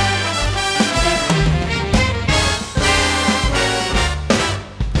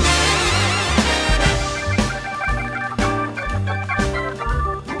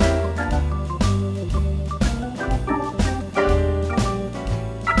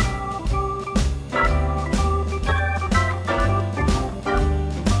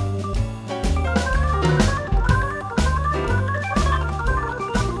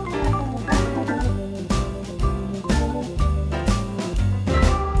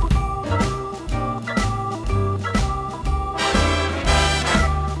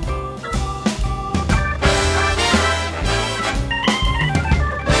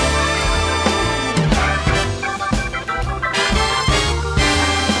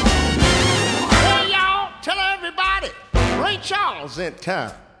 1,000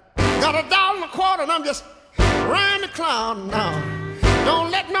 times. Got $1.25 and I'm just riding the cloud now.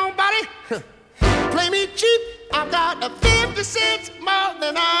 Don't let nobody play me cheap. I've got 50 cents more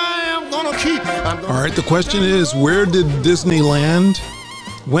than I am gonna keep. All right, the question is, where did Disneyland,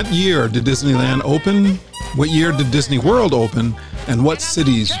 what year did Disneyland open? What year did Disney World open? And what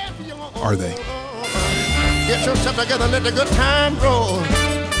cities are they? Get yourself together, let the good time roll.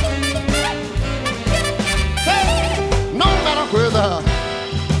 Hey, no matter whether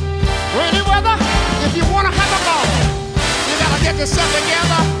rainy weather, if you wanna have a ball, you gotta get yourself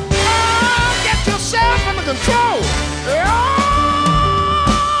together. Oh, get yourself under control. Yeah.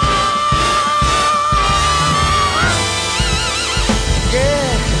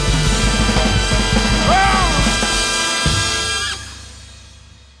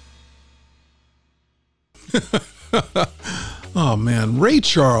 Oh man, Ray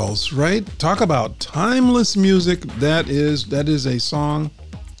Charles, right? Talk about timeless music. That is a song.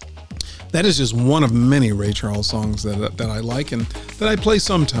 That is just one of many Ray Charles songs that I like and that I play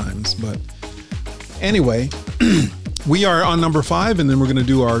sometimes. But anyway, we are on number 5, and then we're going to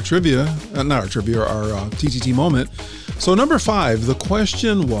do our trivia, our TTT moment. So number 5, the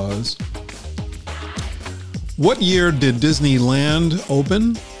question was, what year did Disneyland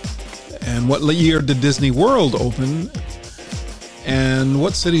open? And what year did Disney World open? And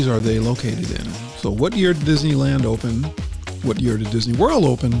what cities are they located in? So what year did Disneyland open? What year did Disney World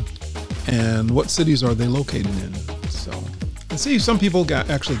open? And what cities are they located in? So let's see, some people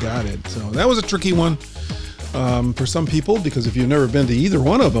actually got it. So that was a tricky one for some people, because if you've never been to either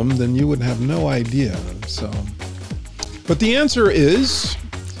one of them, then you would have no idea. So, but the answer is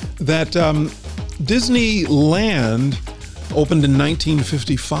that Disneyland opened in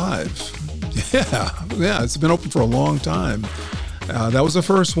 1955. Yeah, it's been open for a long time. That was the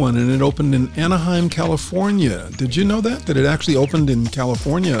first one, and it opened in Anaheim, California. Did you know that it actually opened in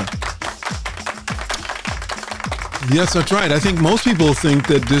California? Yes, that's right. I think most people think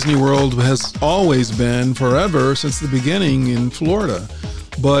that Disney World has always been forever since the beginning in Florida,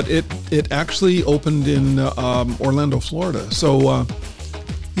 but it actually opened in Orlando, Florida. So,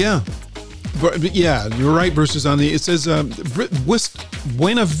 yeah. But yeah, you're right, Bruce is on the, it says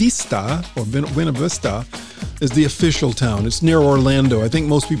Buena Vista, or Buena Vista, is the official town. It's near Orlando. I think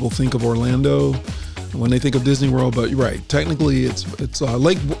most people think of Orlando when they think of Disney World, but you're right. Technically, it's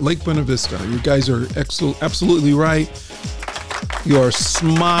Lake Buena Vista. You guys are absolutely right. You are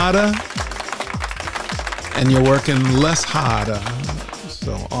smarter, and you're working less harder.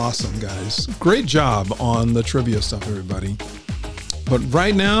 So awesome, guys. Great job on the trivia stuff, everybody. But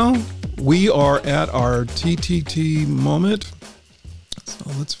right now, we are at our TTT moment. So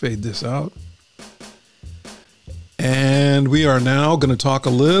let's fade this out. And we are now going to talk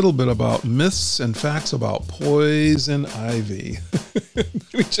a little bit about myths and facts about poison ivy.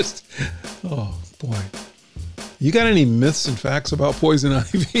 Oh boy. You got any myths and facts about poison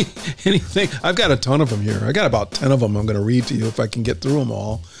ivy? Anything? I've got a ton of them here. I got about 10 of them I'm going to read to you if I can get through them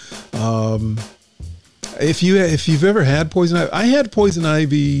all. If you've ever had poison ivy, I had poison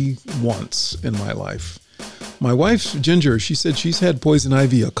ivy once in my life. My wife, Ginger, she said she's had poison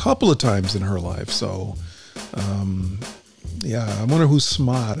ivy a couple of times in her life. So, yeah, I wonder who's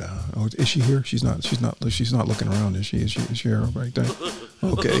smarter. Oh, is she here? She's not looking around, is she? Is she here right there?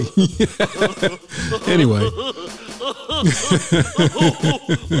 Okay.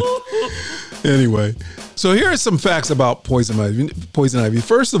 Anyway, so here are some facts about poison ivy.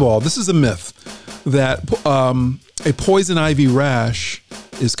 First of all, this is a myth that a poison ivy rash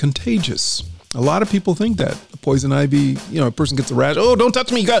is contagious. A lot of people think that poison ivy, a person gets a rash. Oh, don't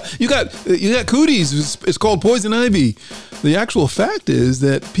touch me! You got cooties. It's called poison ivy. The actual fact is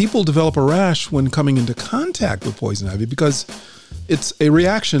that people develop a rash when coming into contact with poison ivy because it's a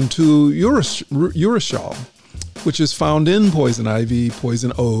reaction to urushiol, which is found in poison ivy,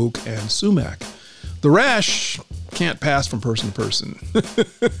 poison oak, and sumac. The rash can't pass from person to person.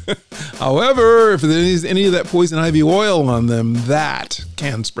 However, if there's any of that poison ivy oil on them, that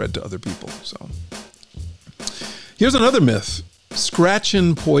can spread to other people. So, here's another myth: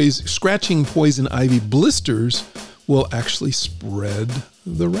 scratching poison ivy blisters will actually spread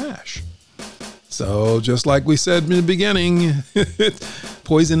the rash. So, just like we said in the beginning,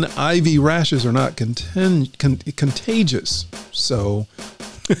 poison ivy rashes are not contagious. So,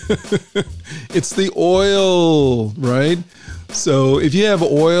 it's the oil, right? So if you have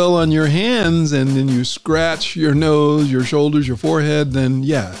oil on your hands and then you scratch your nose, your shoulders, your forehead, then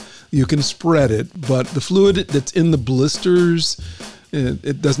yeah, you can spread it. But the fluid that's in the blisters,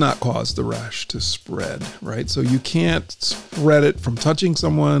 it does not cause the rash to spread, right? So you can't spread it from touching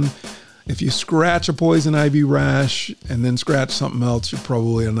someone. if you scratch a poison ivy rash and then scratch something else, you're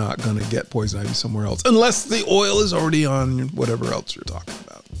probably not going to get poison ivy somewhere else, unless the oil is already on whatever else you're talking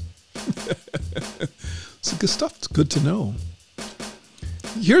about. It's good stuff. It's good to know.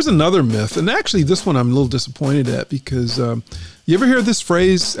 Here's another myth, and actually this one I'm a little disappointed at because you ever hear this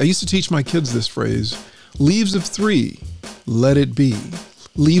phrase? I used to teach my kids this phrase: leaves of 3, let it be.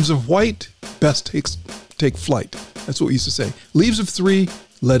 Leaves of white, best take flight. That's what we used to say. Leaves of 3,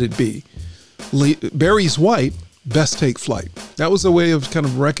 let it be. Berries white, best take flight. That was a way of kind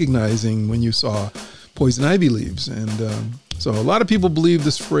of recognizing when you saw poison ivy leaves. And so a lot of people believe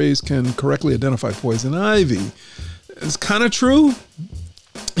this phrase can correctly identify poison ivy. It's kind of true.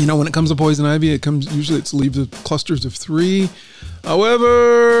 You know, when it comes to poison ivy, usually it's leaves of clusters of 3.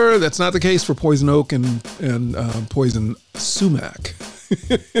 However, that's not the case for poison oak and poison sumac.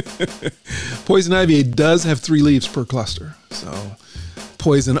 Poison ivy does have 3 leaves per cluster. So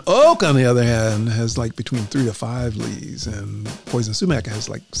poison oak, on the other hand, has like between 3 to 5 leaves, and poison sumac has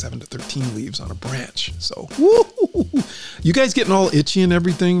like 7 to 13 leaves on a branch. So, woo! You guys getting all itchy and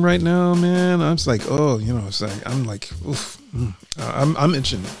everything right now, man? I'm just like, oh, you know, it's like, I'm like, oof, I'm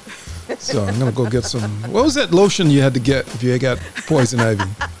itching. So I'm gonna go get some. What was that lotion you had to get if you got poison ivy?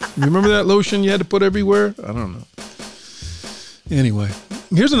 You remember that lotion you had to put everywhere? I don't know. Anyway,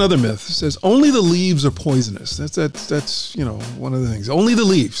 here's another myth. It says only the leaves are poisonous. That's you know, one of the things. Only the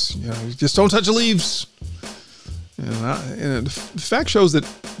leaves. You know, just don't touch the leaves. And the fact shows that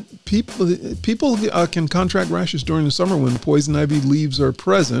people can contract rashes during the summer when poison ivy leaves are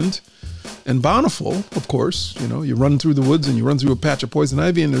present and bountiful. Of course, you know, you run through the woods and you run through a patch of poison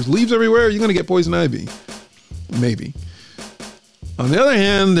ivy and there's leaves everywhere. You're going to get poison ivy, maybe. On the other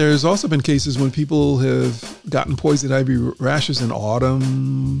hand, there's also been cases when people have gotten poison ivy rashes in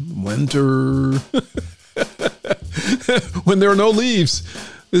autumn, winter, when there are no leaves.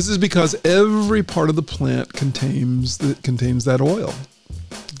 This is because every part of the plant contains that oil.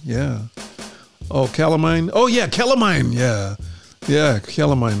 Yeah. Oh, calamine. Oh, yeah, calamine. Yeah. Yeah,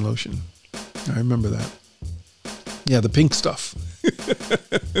 calamine lotion. I remember that. Yeah, the pink stuff.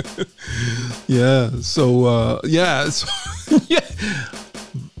 Yeah. So, yeah.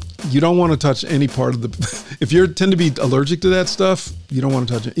 You don't want to touch any part of the. If you tend to be allergic to that stuff, you don't want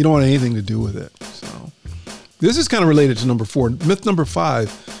to touch it. You don't want anything to do with it. So, this is kind of related to number 4. Myth number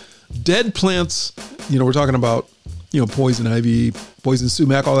 5: dead plants. You know, we're talking about, you know, poison ivy, poison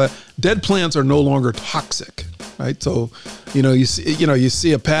sumac, all that. Dead plants are no longer toxic, right? So, you know, you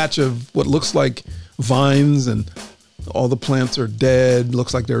see a patch of what looks like vines and all the plants are dead,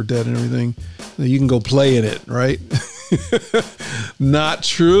 looks like they're dead and everything. You can go play in it, right? Not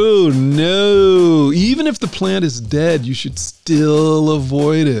true. No. Even if the plant is dead, you should still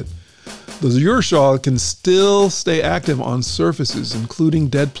avoid it. The urushiol can still stay active on surfaces, including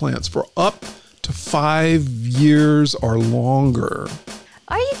dead plants, for up to 5 years or longer.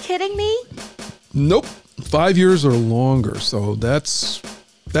 Are you kidding me? Nope. 5 years or longer. So that's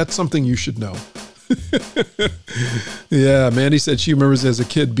something you should know. Yeah, Mandy said she remembers as a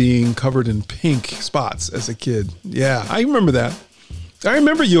kid being covered in pink spots as a kid. Yeah, I remember that. I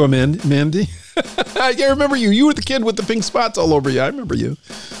remember you, Mandy. I remember you. You were the kid with the pink spots all over you. I remember you.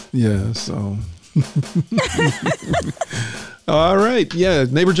 Yeah, so. All right. Yeah,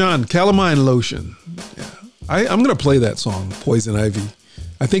 Neighbor John, calamine lotion. Yeah, I'm going to play that song, Poison Ivy.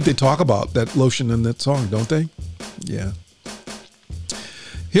 I think they talk about that lotion in that song, don't they? Yeah.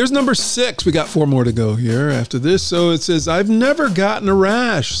 Here's number 6. We got 4 more to go here after this. So it says, I've never gotten a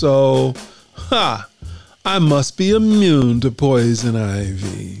rash, so, I must be immune to poison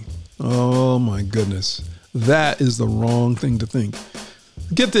ivy. Oh my goodness. That is the wrong thing to think.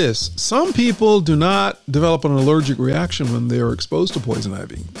 Get this. Some people do not develop an allergic reaction when they are exposed to poison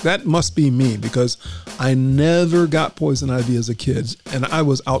ivy. That must be me, because I never got poison ivy as a kid, and I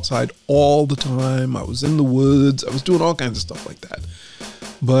was outside all the time. I was in the woods. I was doing all kinds of stuff like that.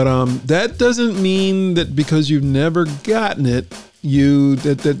 But that doesn't mean that because you've never gotten it,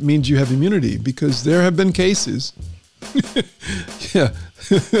 that means you have immunity, because there have been cases. Yeah,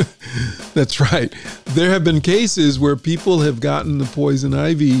 that's right. There have been cases where people have gotten the poison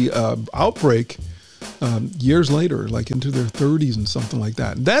ivy outbreak years later, like into their 30s and something like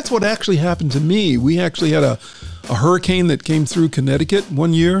that. And that's what actually happened to me. We actually had a hurricane that came through Connecticut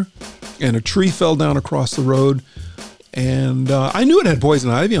one year, and a tree fell down across the road. And I knew it had poison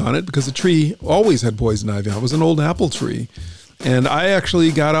ivy on it because the tree always had poison ivy on it. It was an old apple tree. And I actually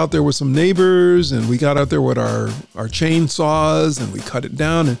got out there with some neighbors, and we got out there with our chainsaws, and we cut it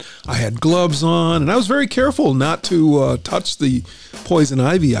down, and I had gloves on, and I was very careful not to touch the poison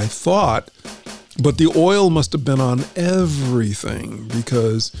ivy, I thought. But the oil must have been on everything,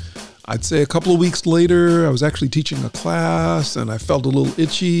 because I'd say a couple of weeks later, I was actually teaching a class and I felt a little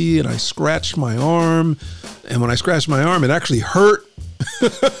itchy and I scratched my arm. And when I scratched my arm, it actually hurt.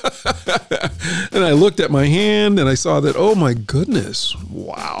 And I looked at my hand and I saw that, oh my goodness,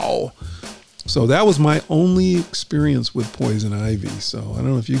 wow. So that was my only experience with poison ivy. So I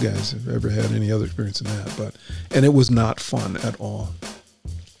don't know if you guys have ever had any other experience in that, and it was not fun at all.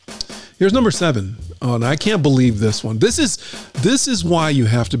 Here's number 7. Oh, and I can't believe this one. This is why you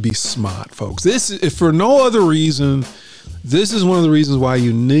have to be smart, folks. This, if for no other reason, this is one of the reasons why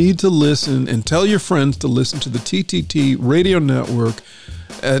you need to listen and tell your friends to listen to the TTT radio network.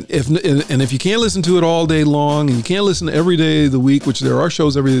 And if you can't listen to it all day long and you can't listen every day of the week, which there are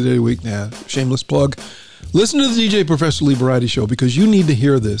shows every day of the week, shameless plug, listen to the DJ Professor Lee Variety Show because you need to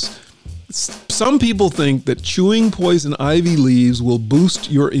hear this. Some people think that chewing poison ivy leaves will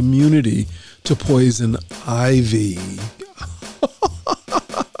boost your immunity to poison ivy.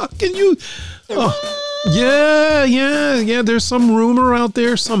 Can you? Yeah. There's some rumor out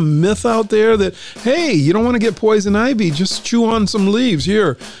there, some myth out there that, hey, you don't want to get poison ivy, just chew on some leaves.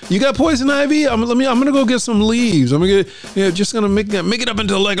 Here, you got poison ivy? I'm gonna go get some leaves. I'm gonna make it up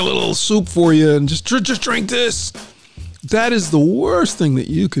into like a little soup for you, and just drink this. That is the worst thing that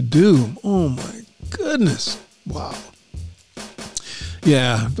you could do. Oh my goodness! Wow.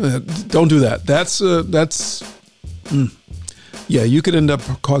 Yeah, don't do that. Yeah, you could end up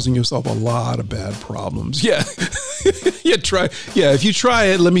causing yourself a lot of bad problems. Yeah. If you try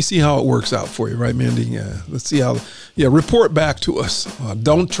it, let me see how it works out for you, right, Mandy? Yeah, let's see how. Yeah, report back to us.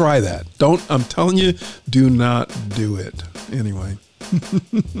 Don't try that. I'm telling you, do not do it. Anyway.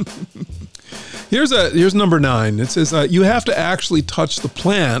 Here's number 9. It says you have to actually touch the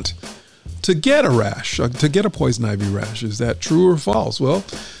plant to get a rash, to get a poison ivy rash. Is that true or false? Well,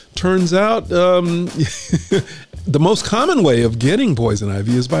 turns out the most common way of getting poison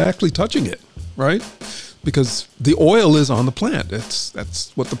ivy is by actually touching it, right? Because the oil is on the plant.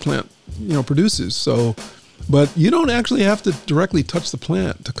 That's what the plant, produces. So, but you don't actually have to directly touch the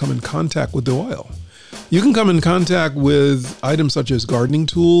plant to come in contact with the oil. You can come in contact with items such as gardening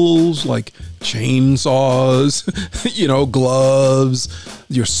tools, like chainsaws, gloves.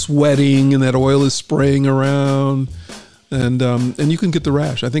 You're sweating and that oil is spraying around, and you can get the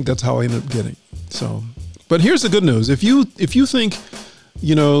rash. I think that's how I ended up getting. So, but here's the good news: if you think,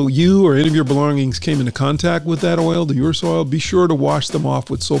 you or any of your belongings came into contact with that oil, the urushiol, be sure to wash them off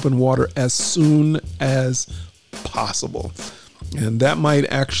with soap and water as soon as possible. And that might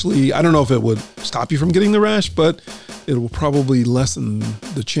actually, I don't know if it would stop you from getting the rash, but it will probably lessen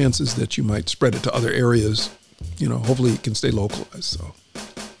the chances that you might spread it to other areas. Hopefully it can stay localized. So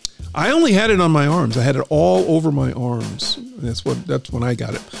I only had it on my arms. I had it all over my arms. That's when I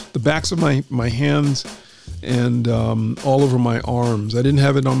got it. The backs of my hands and all over my arms. I didn't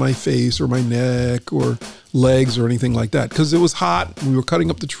have it on my face or my neck or legs or anything like that because it was hot. We were cutting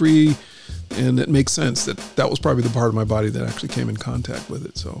up the tree. And it makes sense that was probably the part of my body that actually came in contact with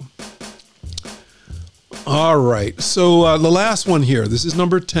it. So, all right. So the last one here, this is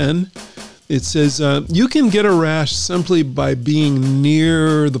number 10. It says, you can get a rash simply by being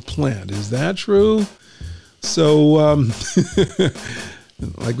near the plant. Is that true? So,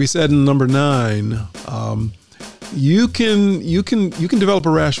 like we said in number 9, you can develop a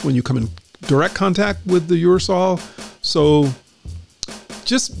rash when you come in direct contact with the urushiol. So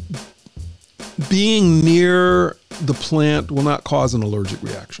just being near the plant will not cause an allergic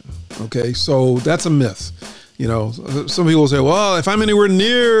reaction. Okay, so that's a myth. Some people will say, well, if I'm anywhere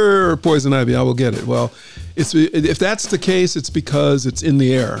near poison ivy, I will get it. Well, if that's the case, it's because it's in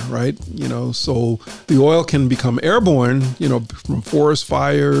the air, right? So the oil can become airborne, from forest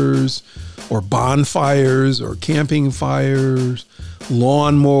fires or bonfires or camping fires,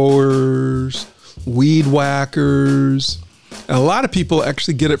 lawnmowers, weed whackers. And a lot of people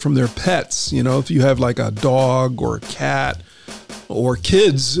actually get it from their pets. If you have like a dog or a cat or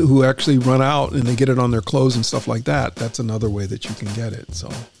kids who actually run out and they get it on their clothes and stuff like that, that's another way that you can get it.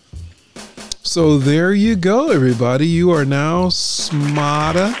 So there you go, everybody. You are now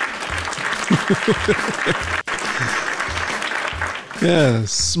smarter. Yeah,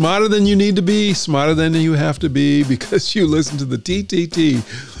 smarter than you need to be, smarter than you have to be because you listen to the TTT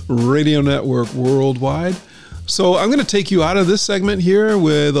Radio Network worldwide. So I'm going to take you out of this segment here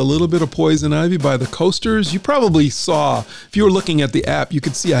with a little bit of Poison Ivy by the Coasters. You probably saw, if you were looking at the app, you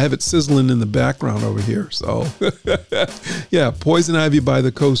could see I have it sizzling in the background over here. So yeah, Poison Ivy by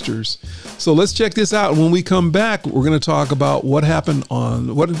the Coasters. So let's check this out. And when we come back, we're going to talk about what happened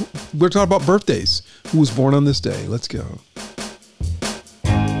we're talking about birthdays. Who was born on this day? Let's go.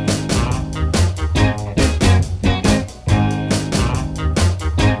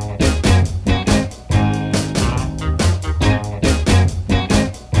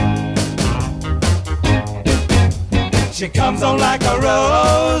 She comes on like a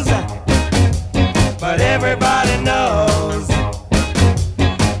rose, but everybody knows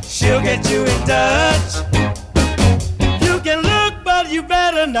she'll get you in touch. You can look, but you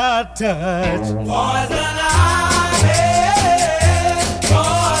better not touch. Poison ivy,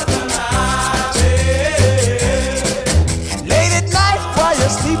 poison ivy. Late at night while you're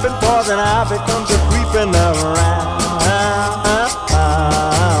sleeping, poison ivy comes a creeping around.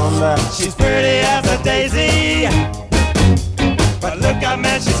 She's pretty as a daisy, but look out,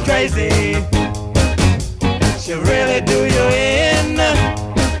 man, she's crazy. She'll really do you in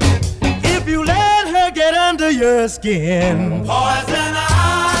if you let her get under your skin. Poison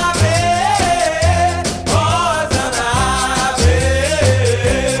ivy, poison ivy.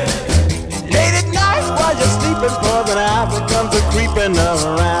 Late at night while you're sleeping, poison ivy comes a creeping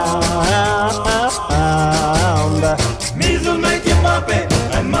around. Measles make you bumpy,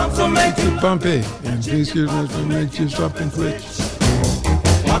 and mumps will make you bumpy, and these will make you stop and twitch.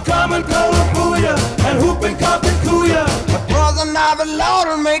 A common cold will fool ya, and whooping cough and cool ya. But poison ivy, Lord,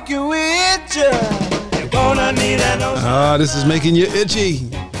 will make you itch. You're gonna need an ocean. Ah, this is making you itchy.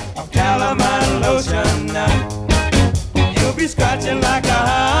 Of calamine lotion. You'll be scratching like a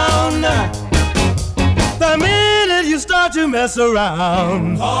hound the minute you start to mess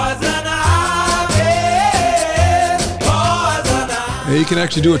around. Poison ivy, poison ivy. Hey, you can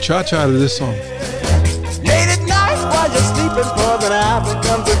actually do a cha-cha to this song. Late at night while you're sleeping, poison ivy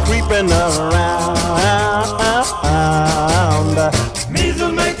comes a creeping around.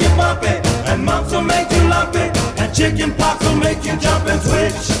 Measles make you bumpy, and mumps will make you lumpy, and chicken pox will make you jump and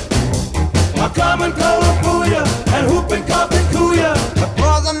twitch. A common cold will fool ya, and whooping cough and cool ya. But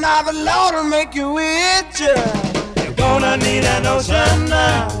poison ivy, Lord, will make you itch. You're gonna need an ocean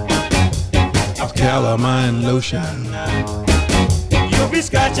Of calamine lotion. You'll be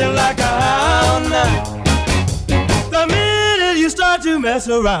scratching like a hound the minute you start to mess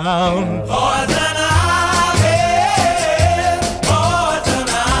around. Poison ivy, poison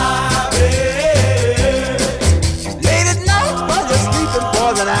ivy. Late at night while you're sleeping,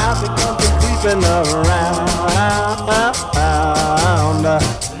 poison ivy comes a creeping around. La la la la la.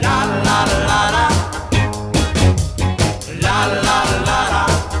 La la la la. La la la la.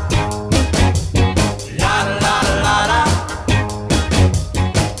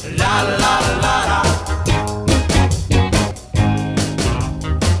 La la la la.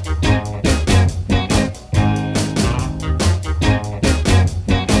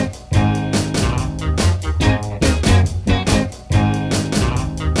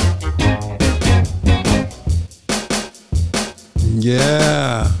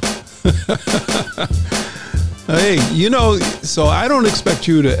 Yeah. Hey, you know, so I don't expect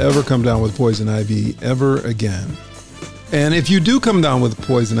you to ever come down with poison ivy ever again. And if you do come down with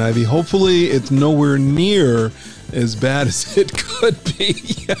poison ivy, hopefully it's nowhere near as bad as it could be.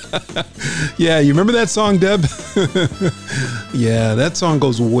 Yeah, you remember that song, Deb? Yeah, that song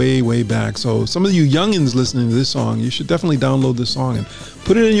goes way, way back. So some of you youngins listening to this song, you should definitely download this song and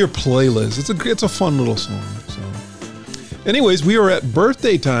put it in your playlist. It's a fun little song. So, anyways, we are at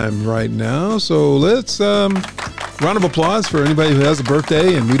birthday time right now. So let's round of applause for anybody who has a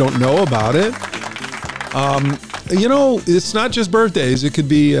birthday and we don't know about it. You know, it's not just birthdays. It could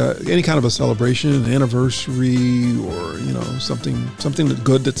be any kind of a celebration, an anniversary, or, you know, something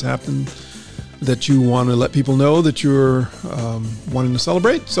good that's happened that you want to let people know that you're wanting to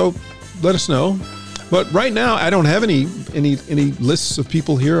celebrate. So let us know. But right now, I don't have any lists of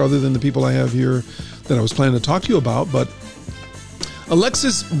people here other than the people I have here that I was planning to talk to you about. But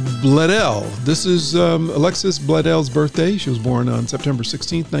Alexis Bledel. This is Alexis Bledel's birthday. She was born on September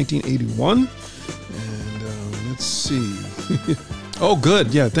 16th, 1981. Let's see. Oh,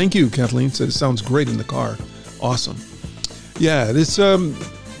 good. Yeah, thank you, Kathleen. Said it sounds great in the car. Awesome. Yeah, this.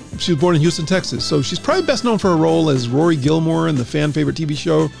 She was born in Houston, Texas. So she's probably best known for her role as Rory Gilmore in the fan favorite TV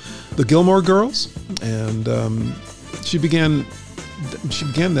show, The Gilmore Girls, and she began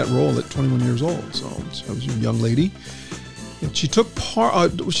that role at 21 years old. So she was a young lady. And she took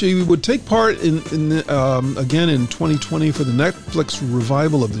part. She would take part in again in 2020 for the Netflix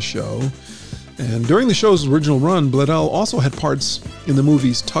revival of the show. And during the show's original run, Bledel also had parts in the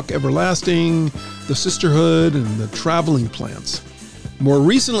movies Tuck Everlasting, The Sisterhood, and The Traveling Plants. More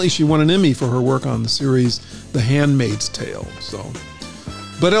recently, she won an Emmy for her work on the series The Handmaid's Tale. So,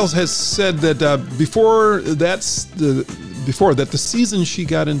 Bledel has said that before that, the season she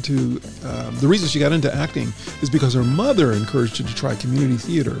got into, the reason she got into acting is because her mother encouraged her to try community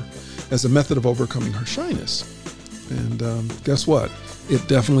theater as a method of overcoming her shyness. And guess what? It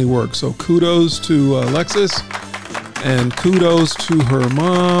definitely works. So kudos to Alexis and kudos to her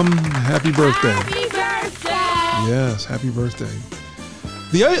mom. Happy birthday. Happy birthday. Yes, happy birthday.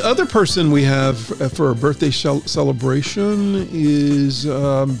 The other person we have for a birthday celebration is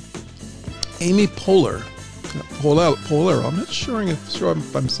Amy Poehler. Poehler. I'm not sure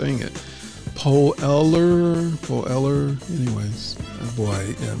if I'm saying it. Poehler. Anyways,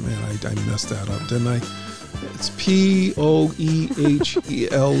 boy, yeah, man, I messed that up, didn't I? It's Poeheler.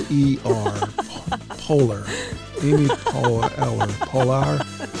 Poehler. Amy Poehler.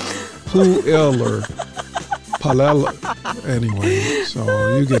 Anyway,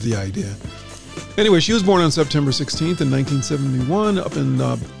 so you get the idea. Anyway, she was born on September 16th in 1971 up in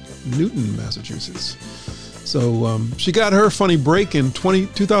Newton, Massachusetts. So she got her funny break in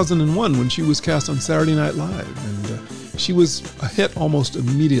 2001 when she was cast on Saturday Night Live. And she was a hit almost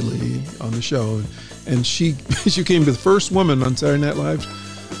immediately on the show. And she became the first woman on Saturday Night Live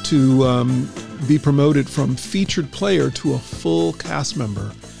to be promoted from featured player to a full cast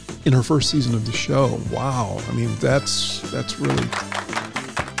member in her first season of the show. Wow. I mean, that's really...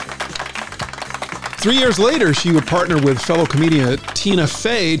 3 years later, she would partner with fellow comedian Tina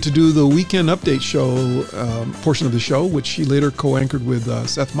Fey to do the Weekend Update show portion of the show, which she later co-anchored with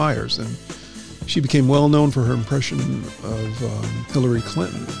Seth Meyers. And she became well known for her impression of Hillary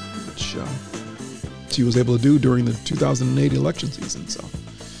Clinton, which she was able to do during the 2008 election season. So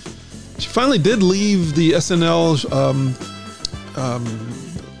she finally did leave the SNL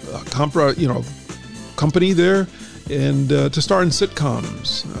company there, and to star in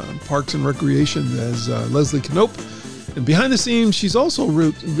sitcoms, Parks and Recreation as Leslie Knope. And behind the scenes, she's also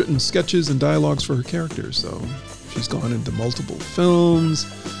written sketches and dialogues for her characters. So she's gone into multiple films.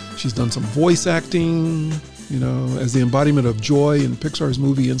 She's done some voice acting, as the embodiment of joy in Pixar's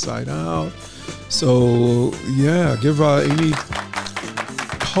movie Inside Out. So yeah, give Amy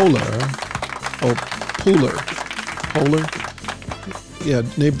Poehler. Yeah,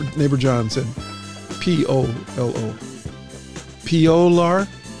 neighbor John said P-O-L-O. Poehler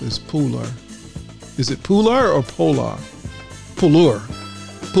is Poehler. Is it Poehler or Polar? Poehler.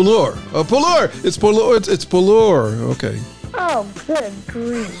 Oh, Poehler. It's Poehler. It's Poehler. Okay. Oh, good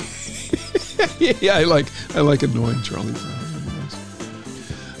grief. Yeah, I like annoying Charlie Brown. Anyways.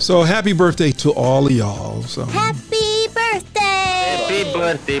 So happy birthday to all of y'all. So Happy birthday! Happy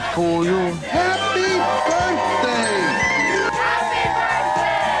birthday to you. Happy birthday!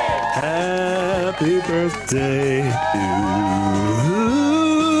 Happy birthday to you.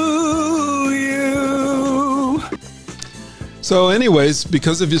 So anyways,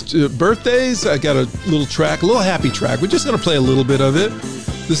 because of his birthdays, I got a little happy track. We're just going to play a little bit of it.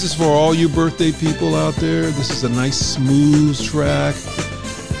 This is for all you birthday people out there. This is a nice, smooth track.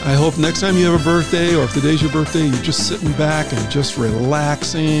 I hope next time you have a birthday, or if today's your birthday, you're just sitting back and just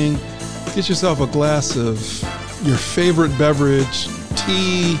relaxing. Get yourself a glass of your favorite beverage,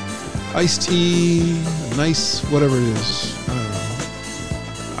 tea, iced tea, nice whatever it is.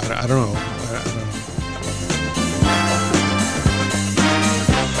 I don't know.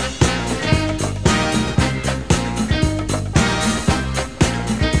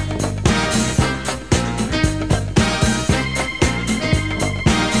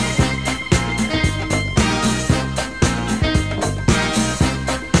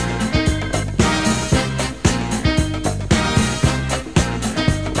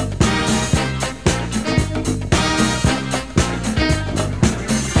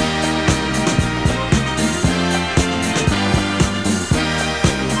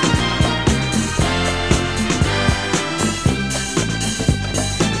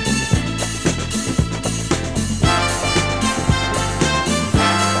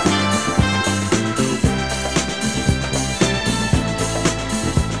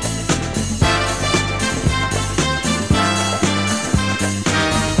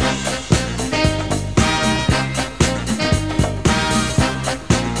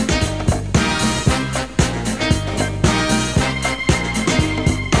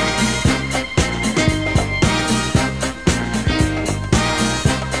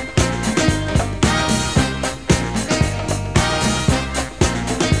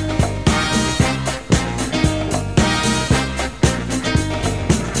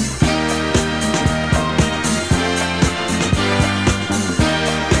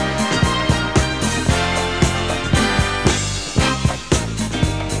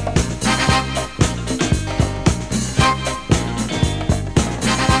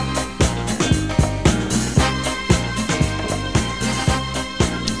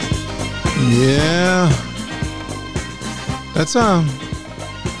 Yeah, that's a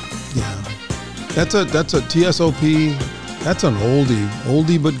TSOP. That's an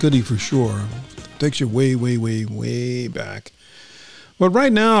oldie but goodie for sure. Takes you way back. But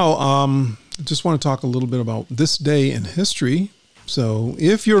right now, just want to talk a little bit about this day in history. So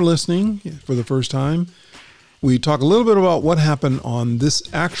if you're listening for the first time, we talk a little bit about what happened on this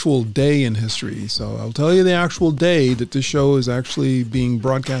actual day in history. So I'll tell you the actual day that this show is actually being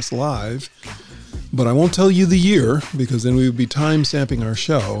broadcast live, but I won't tell you the year because then we would be time stamping our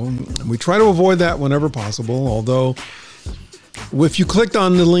show. And we try to avoid that whenever possible, although if you clicked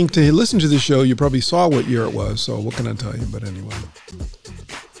on the link to listen to the show, you probably saw what year it was. So what can I tell you? But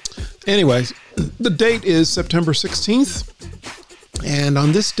anyways, the date is September 16th. And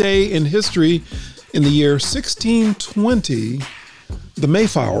on this day in history, in the year 1620, the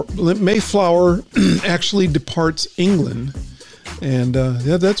Mayflower actually departs England. And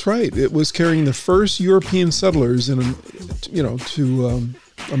yeah, that's right. It was carrying the first European settlers to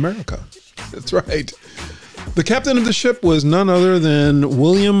America. That's right. The captain of the ship was none other than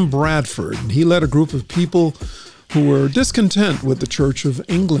William Bradford. He led a group of people who were discontent with the Church of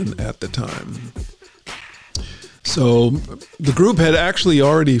England at the time. So the group had actually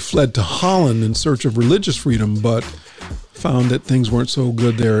already fled to Holland in search of religious freedom, but found that things weren't so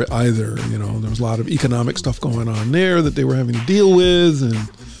good there either. There was a lot of economic stuff going on there that they were having to deal with. And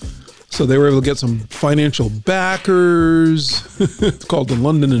so they were able to get some financial backers called the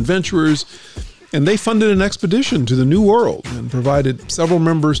London Adventurers. And they funded an expedition to the New World and provided several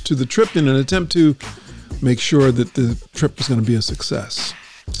members to the trip in an attempt to make sure that the trip was going to be a success.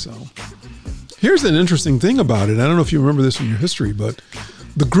 So here's an interesting thing about it. I don't know if you remember this from your history, but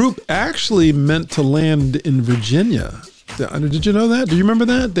the group actually meant to land in Virginia. Did you know that? Do you remember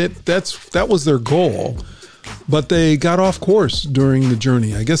that? That was their goal, but they got off course during the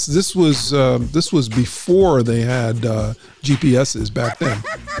journey. I guess this was before they had GPSs back then.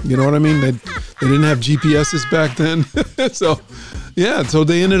 You know what I mean? They didn't have GPSs back then. So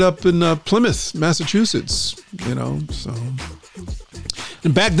they ended up in Plymouth, Massachusetts. So.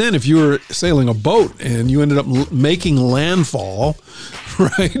 And back then, if you were sailing a boat and you ended up making landfall,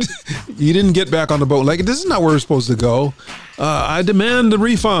 right, you didn't get back on the boat. Like, this is not where we're supposed to go. I demand a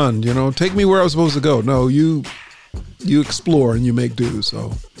refund, take me where I was supposed to go. No, you explore and you make do.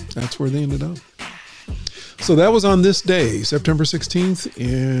 So that's where they ended up. So that was on this day, September 16th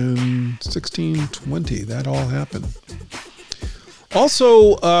in 1620. That all happened.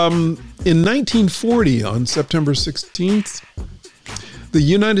 Also, in 1940, on September 16th, the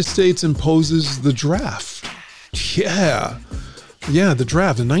United States imposes the draft. Yeah, the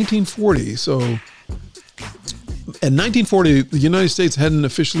draft in 1940. So in 1940, the United States hadn't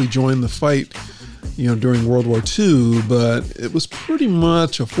officially joined the fight, during World War II, but it was pretty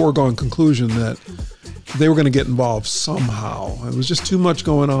much a foregone conclusion that they were going to get involved somehow. It was just too much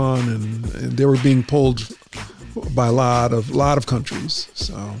going on, and they were being pulled by a lot of countries.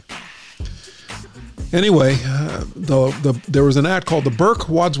 So. Anyway, there was an act called the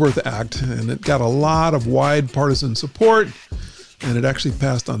Burke-Wadsworth Act, and it got a lot of wide partisan support, and it actually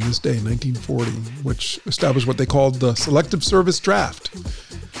passed on this day, 1940, which established what they called the Selective Service Draft.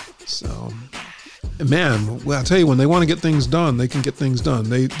 So, man, I'll tell you, when they want to get things done, they can get things done.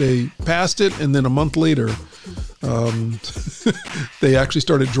 They passed it, and then a month later, they actually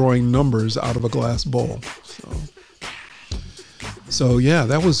started drawing numbers out of a glass bowl. So yeah,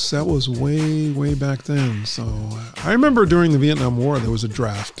 that was way back then. So I remember during the Vietnam War there was a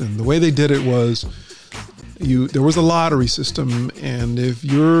draft, and the way they did it was there was a lottery system, and if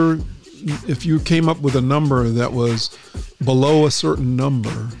you came up with a number that was below a certain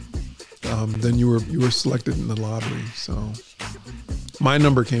number, then you were selected in the lottery. So my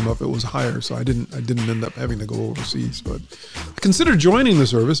number came up; it was higher, so I didn't end up having to go overseas. But I considered joining the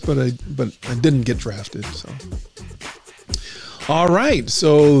service, but I didn't get drafted. So. All right,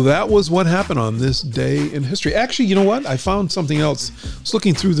 so that was what happened on this day in history. Actually, you know what? I found something else. I was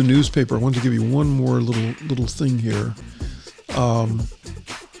looking through the newspaper. I wanted to give you one more little thing here.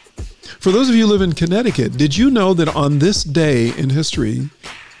 For those of you who live in Connecticut, did you know that on this day in history,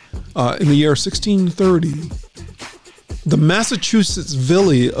 in the year 1630, the Massachusetts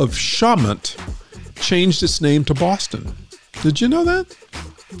village of Shawmut changed its name to Boston? Did you know that?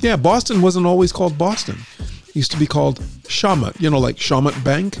 Yeah, Boston wasn't always called Boston. It used to be called Shawmut, like Shawmut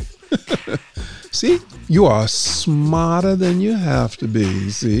Bank. See, you are smarter than you have to be,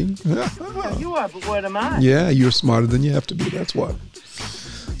 see? Yeah, you are, but what am I? Yeah, you're smarter than you have to be, that's what.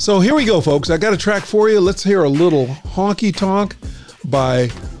 So here we go, folks. I got a track for you. Let's hear a little honky tonk by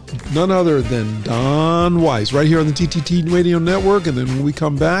none other than Don Weiss, right here on the TTT Radio Network. And then when we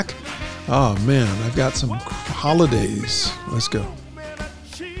come back, oh man, I've got some holidays. Let's go.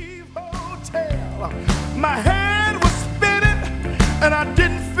 My head was spinning and I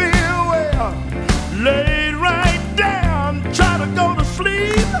didn't feel well. Laid right down, tried to go to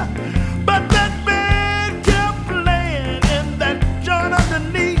sleep, but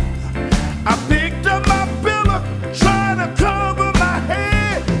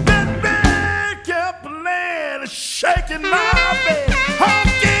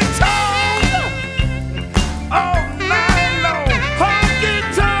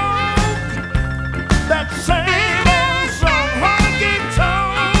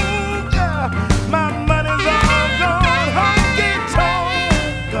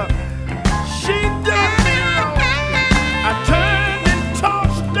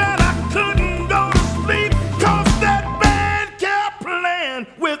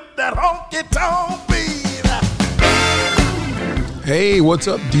with that honky-tonk beat. Hey, what's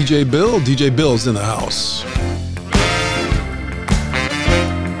up, DJ Bill? DJ Bill's in the house.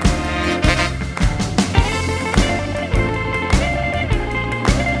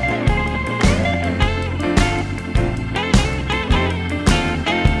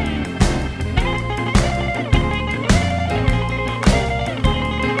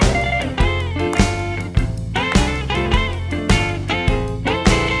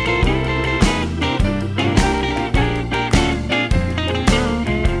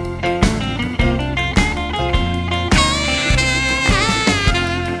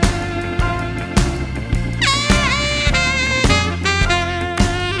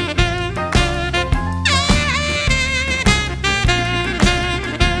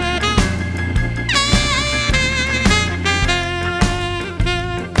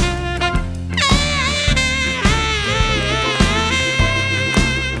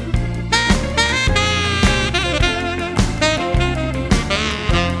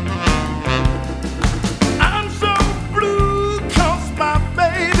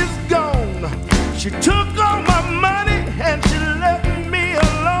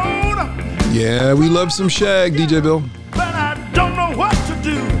 Yeah, we love some Shag, DJ Bill. But I don't know what to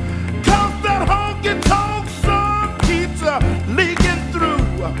do, 'cause that honky-tonk sun keeps leaking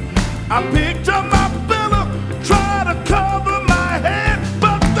through. I picked up my pillow, try to cover my head,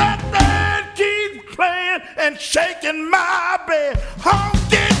 but that man keeps playing and shaking my bed.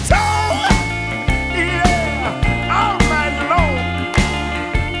 Honky-tonk, yeah, all night long.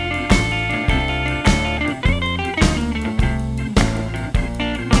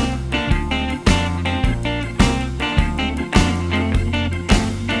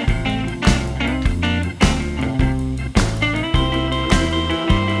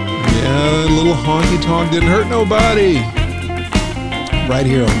 Little honky tonk didn't hurt nobody. Right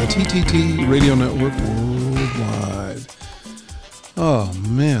here on the TTT Radio Network worldwide. Oh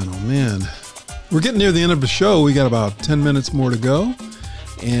man. We're getting near the end of the show. We got about 10 minutes more to go.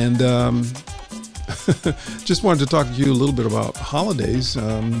 And just wanted to talk to you a little bit about holidays.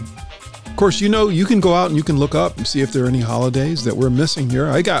 Of course, you know, you can go out and you can look up and see if there are any holidays that we're missing here.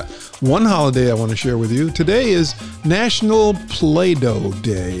 I got one holiday I want to share with you. Today is National Play-Doh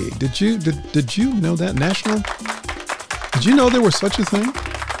Day. Did you know that? Did you know there was such a thing?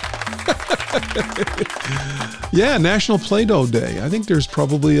 Yeah, National Play-Doh Day. I think there's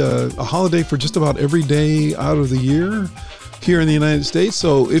probably a holiday for just about every day out of the year here in the United States.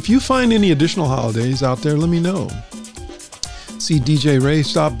 So if you find any additional holidays out there, let me know. See DJ Ray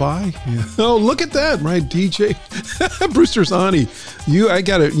stop by. Yeah. Oh, look at that, right? DJ Brewster Zani.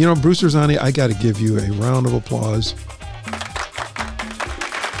 Brewster Zani, I gotta give you a round of applause.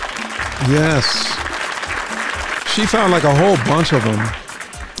 Yes. She found like a whole bunch of them.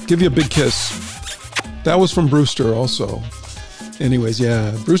 Give you a big kiss. That was from Brewster also. Anyways,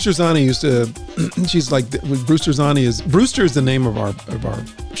 yeah. Brewster Zani used to, she's like, Brewster is the name of our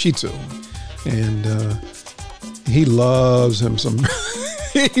Shih Tzu. And, he loves him some.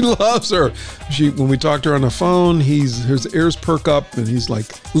 He loves her. When we talk to her on the phone, his ears perk up and he's like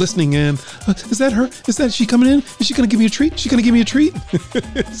listening in. Is that her? Is that she coming in? Is she going to give me a treat? Is she going to give me a treat?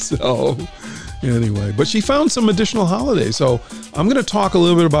 So anyway, but she found some additional holidays. So I'm going to talk a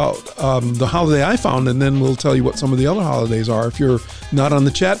little bit about the holiday I found, and then we'll tell you what some of the other holidays are if you're not on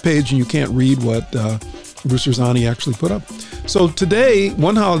the chat page and you can't read what Brewster Zani actually put up. So today,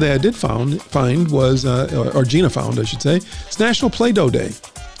 one holiday I did find was, or Gina found, I should say, it's National Play-Doh Day.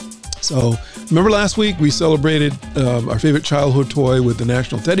 So remember last week we celebrated our favorite childhood toy with the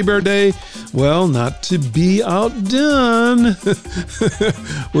National Teddy Bear Day? Well, not to be outdone.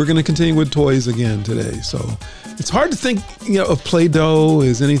 We're going to continue with toys again today. So it's hard to think, of Play-Doh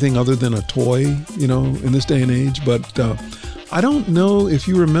as anything other than a toy, in this day and age, but I don't know if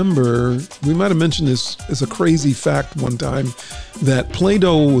you remember, we might have mentioned this as a crazy fact one time, that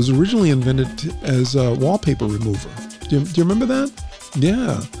Play-Doh was originally invented as a wallpaper remover. Do you remember that?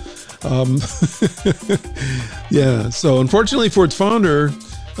 Yeah. Yeah. So unfortunately for its founder,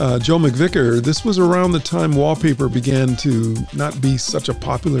 Joe McVicker, this was around the time wallpaper began to not be such a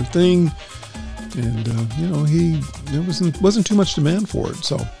popular thing. And, there wasn't too much demand for it.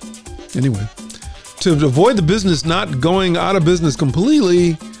 So anyway. To avoid the business not going out of business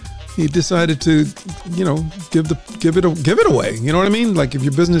completely, he decided to, give it away. You know what I mean? Like if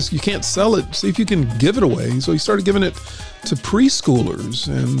your business, you can't sell it, see if you can give it away. So he started giving it to preschoolers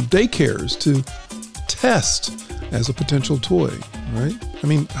and daycares to test as a potential toy, right? I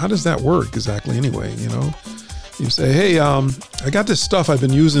mean, how does that work exactly anyway? You say, hey, I got this stuff I've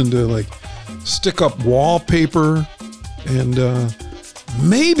been using to like stick up wallpaper and,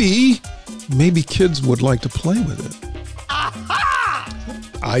 maybe kids would like to play with it.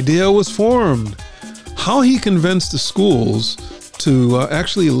 Idea was formed. How he convinced the schools to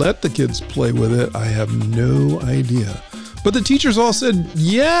actually let the kids play with it, I have no idea. But the teachers all said,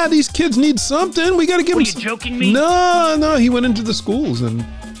 yeah, these kids need something. We got to give them... Are you joking me? No, he went into the schools and,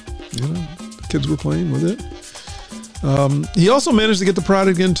 the kids were playing with it. He also managed to get the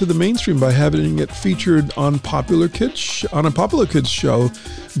product into the mainstream by having it featured on a popular kids show.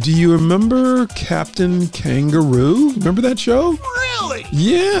 Do you remember Captain Kangaroo? Remember that show? Really?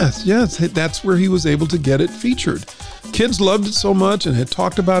 Yes. That's where he was able to get it featured. Kids loved it so much and had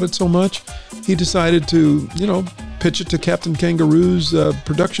talked about it so much, he decided to, pitch it to Captain Kangaroo's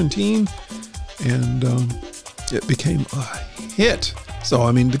production team, and it became a hit.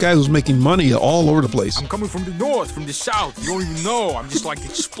 So, the guy was making money all over the place. I'm coming from the north, from the south. You don't even know. I'm just like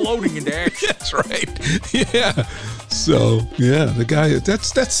exploding in the action. That's right. Yeah. So, the guy,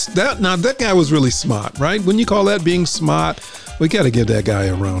 now that guy was really smart, right? When you call that being smart, we got to give that guy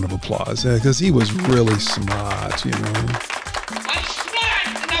a round of applause because he was really smart, I'm smart and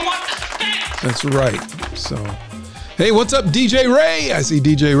I want the stats. That's right. So, hey, what's up, DJ Ray? I see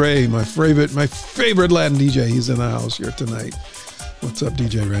DJ Ray, my favorite Latin DJ. He's in the house here tonight. What's up,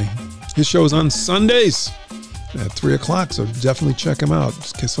 DJ Ray? His show is on Sundays at 3 o'clock, so definitely check him out.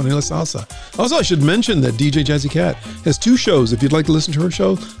 Que Suene la Salsa. Also, I should mention that DJ Jazzy Cat has 2 shows. If you'd like to listen to her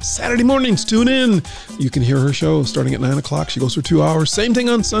show, Saturday mornings, tune in. You can hear her show starting at 9 o'clock. She goes for 2 hours. Same thing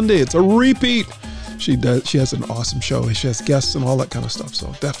on Sunday. It's a repeat. She has an awesome show. She has guests and all that kind of stuff.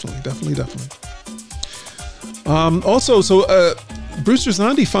 So definitely. Brewster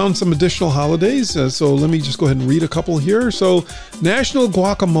Zandi found some additional holidays, so let me just go ahead and read a couple here. So, National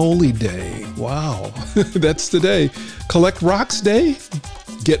Guacamole Day. Wow, that's today. Collect Rocks Day.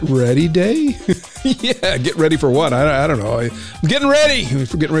 Get Ready Day. Yeah, get ready for what? I don't know. I'm getting ready. We're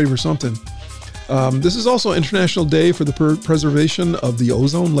getting ready for something. This is also International Day for the preservation of the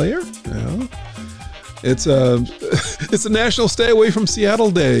ozone layer. Yeah. It's a National Stay Away from Seattle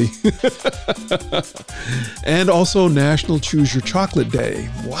Day. And also National Choose Your Chocolate Day.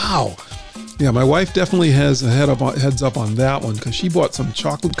 Wow. Yeah, my wife definitely has a heads up on that one because she bought some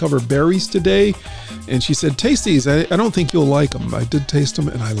chocolate-covered berries today, and she said, taste these. I don't think you'll like them. I did taste them,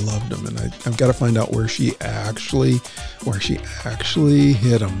 and I loved them, and I've got to find out where she actually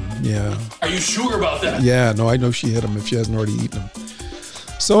hit them. Yeah. Are you sure about that? Yeah, no, I know she hit them if she hasn't already eaten them.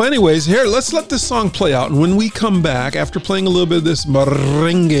 So anyways, here, let's let this song play out. And when we come back, after playing a little bit of this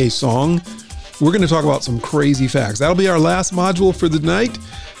merengue song, we're going to talk about some crazy facts. That'll be our last module for the night.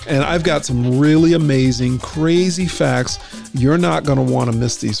 And I've got some really amazing, crazy facts. You're not going to want to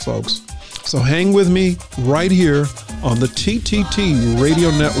miss these, folks. So hang with me right here on the TTT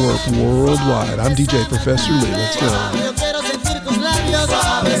Radio Network Worldwide. I'm DJ Professor Lee. Let's go.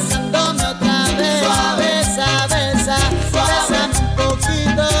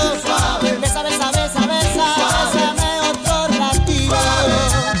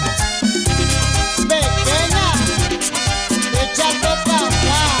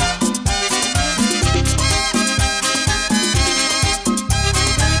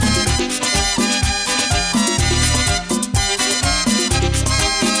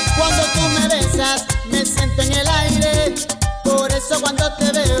 Cuando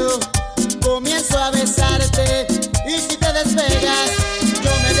te veo, comienzo a besarte, y si te despegas,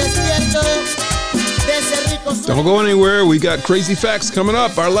 yo me despierto de ese rico sueño. Don't go anywhere. We got crazy facts coming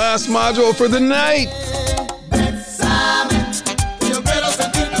up. Our last module for the night. Bésame, yo quiero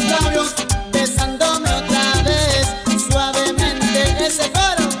sentir tus labios, besándome otra vez, suavemente ese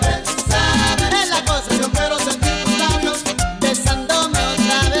coro. Bésame, es la cosa, yo quiero sentir tus labios, besándome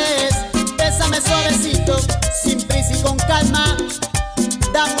otra vez, bésame suavecito, sin prisa y con calma.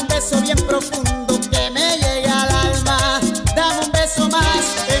 Dame un beso bien profundo que me llegue al alma. Dame un beso más,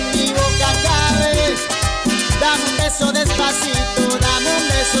 en mi boca cabe. Dame un beso despacito, dame un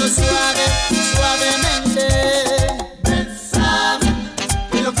beso suave, suavemente. Bésame,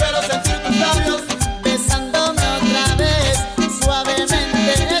 que yo quiero sentir tus labios, besándome otra vez,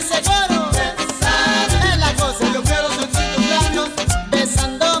 suavemente ese coro. Bésame, es la cosa, yo quiero sentir tus labios,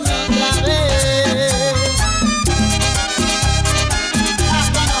 besándome otra vez.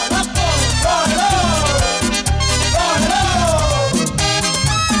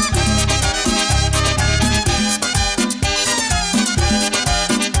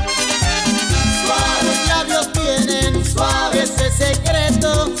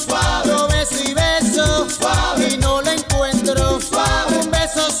 Secreto, suave, yo beso y beso, suave, y no lo encuentro, suave, un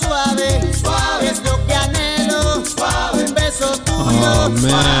beso suave, suave, es lo que anhelo, suave, un beso tuyo,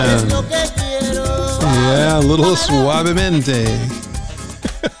 suave, es lo que quiero. Yeah, a little suavemente.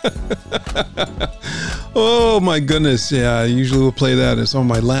 Oh my goodness. Yeah, I usually will play that at some of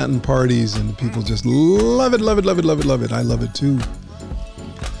my Latin parties and people just love it, love it, love it, love it, love it. I love it too.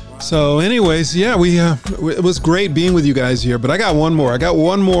 So anyways, yeah, it was great being with you guys here, but I got one more.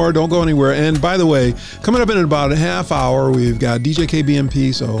 Don't go anywhere. And by the way, coming up in about a half hour, we've got DJ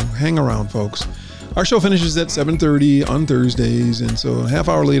KBMP, so hang around, folks. Our show finishes at 7:30 on Thursdays, and so a half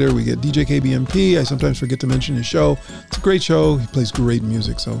hour later, we get DJ KBMP. I sometimes forget to mention his show. It's a great show. He plays great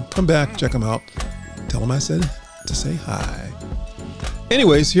music, so come back, check him out. Tell him I said to say hi.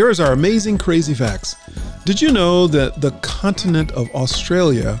 Anyways, here's our amazing crazy facts. Did you know that the continent of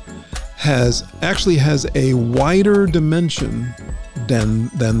Australia has a wider dimension than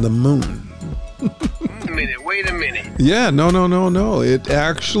the moon? Wait a minute. Yeah, no. It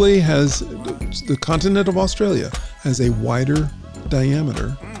actually has, the continent of Australia has a wider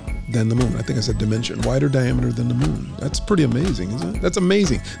diameter than the moon. I think I said dimension, wider diameter than the moon. That's pretty amazing, isn't it? That's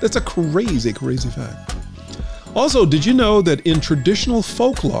amazing. That's a crazy, crazy fact. Also, did you know that in traditional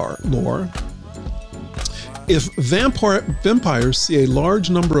folklore, if vampires see a large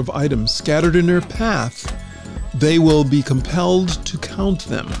number of items scattered in their path, they will be compelled to count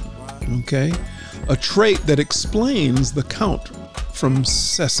them. Okay? A trait that explains the count from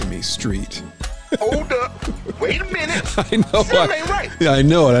Sesame Street. Hold up. Wait a minute. I know. Something ain't right. Yeah, I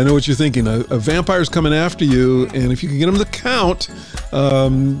know it. I know what you're thinking. A vampire's coming after you, and if you can get them to count,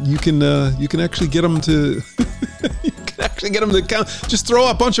 you can actually get them to. You can actually get them to count. Just throw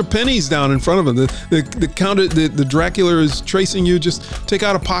a bunch of pennies down in front of them. The Dracula is tracing you. Just take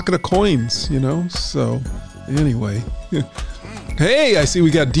out a pocket of coins. So anyway. Hey, I see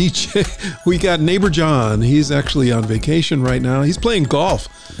we got Neighbor John. He's actually on vacation right now. He's playing golf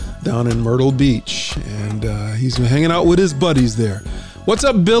down in Myrtle Beach, and he's hanging out with his buddies there. What's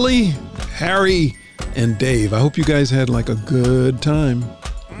up, Billy, Harry, and Dave? I hope you guys had like a good time.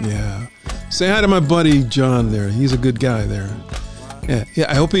 Yeah. Say hi to my buddy John there. He's a good guy there. Yeah.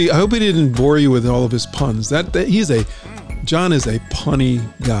 I hope he didn't bore you with all of his puns. John is a punny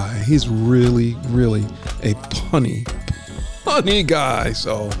guy. He's really, really a punny guy.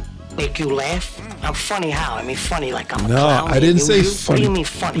 So make you laugh? I'm funny how? I mean funny like I'm a no, clown. I didn't say funny. What do you mean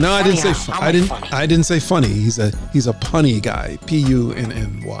funny? No, I didn't say funny. funny. I didn't say funny. He's a punny guy.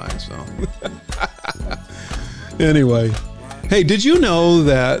 Punny. So anyway, hey, did you know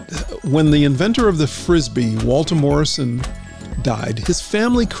that when the inventor of the Frisbee, Walter Morrison, died, his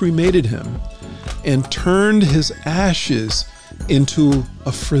family cremated him and turned his ashes into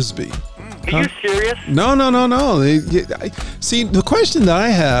a Frisbee? Are you serious? No. See, the question that I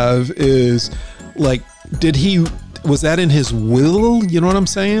have is, like, was that in his will? You know what I'm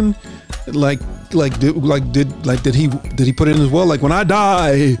saying? Did he put it in his will? Like, when I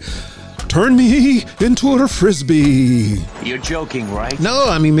die, turn me into a Frisbee. You're joking, right? No,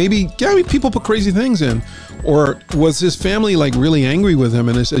 I mean, people put crazy things in. Or was his family like really angry with him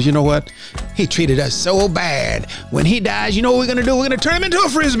and it says, you know what? He treated us so bad. When he dies, you know what we're going to do? We're going to turn him into a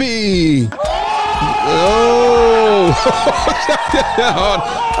Frisbee. Oh.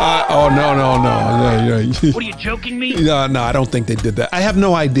 No. What are you joking me? No, I don't think they did that. I have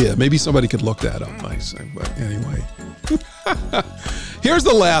no idea. Maybe somebody could look that up. But anyway. Here's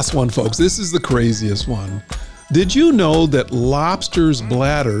the last one, folks. This is the craziest one. Did you know that lobsters'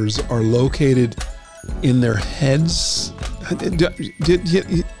 bladders are located in their heads? Did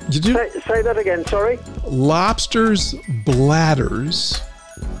you say that again? Sorry. Lobsters' bladders,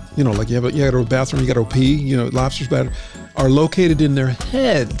 like you go to a bathroom, you got to pee. Lobsters' bladders are located in their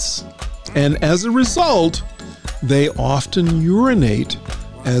heads, and as a result, they often urinate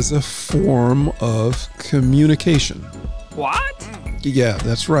as a form of communication. What? Yeah,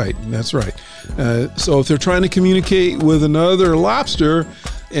 that's right. So if they're trying to communicate with another lobster,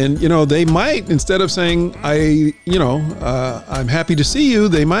 and they might, instead of saying I'm happy to see you,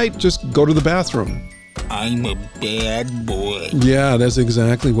 they might just go to the bathroom. I'm a bad boy. Yeah, that's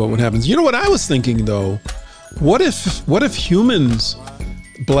exactly what would happen. You know what I was thinking though? What if humans'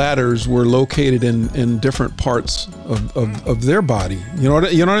 bladders were located in different parts of their body? You know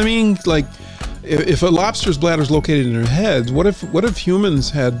what I mean? Like, if a lobster's bladder is located in their heads, what if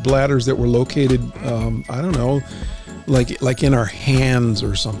humans had bladders that were located, I don't know, like in our hands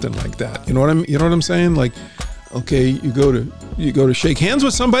or something like that? You know what I'm saying? Like, okay, you go to shake hands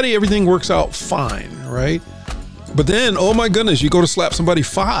with somebody, everything works out fine, right? But then, oh my goodness, you go to slap somebody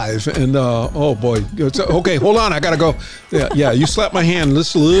 5 and oh boy, okay, hold on, I gotta go. Yeah, you slap my hand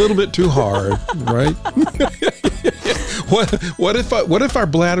just a little bit too hard, right? What if our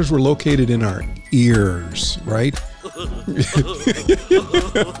bladders were located in our ears, right?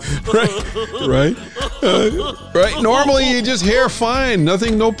 Right. Normally you just hear fine,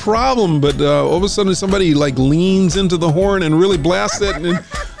 nothing, no problem. But all of a sudden somebody like leans into the horn and really blasts it,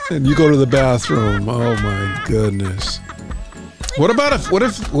 and you go to the bathroom. Oh my goodness. What if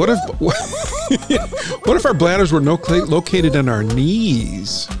our bladders were located in our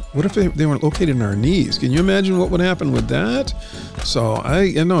knees? What if they weren't located in our knees? Can you imagine what would happen with that? So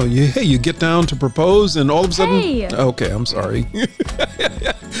you get down to propose, and all of a sudden, Hey. Okay, I'm sorry.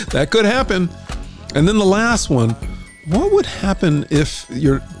 That could happen. And then the last one, what would happen if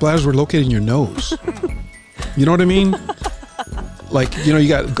your bladders were located in your nose? You know what I mean? Like, you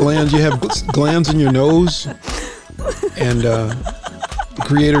got glands, you have glands in your nose, and the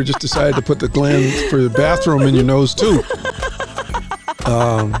creator just decided to put the gland for the bathroom in your nose too.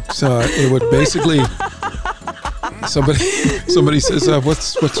 So it would basically, somebody says,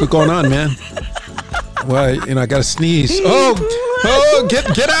 what's going on, man? Well, I got to sneeze. Oh,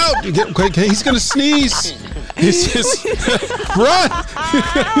 get out! He's gonna sneeze. He's just run.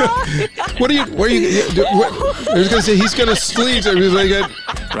 What are you? I was gonna say he's gonna sneeze. I was like,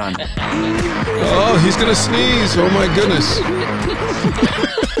 Run. oh, he's gonna sneeze. Oh my goodness.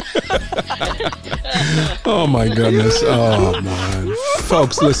 Oh my goodness. Oh man,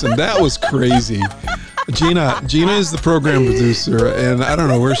 folks, listen, that was crazy. Gina is the program producer, and I don't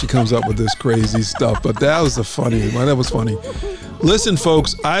know where she comes up with this crazy stuff, but that was funny. Listen,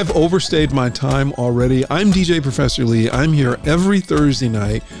 folks, I've overstayed my time already. I'm DJ Professor Lee. I'm here every Thursday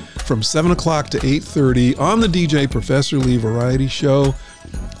night from 7 o'clock to 8:30 on the DJ Professor Lee Variety Show.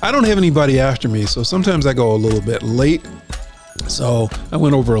 I don't have anybody after me, so sometimes I go a little bit late. So I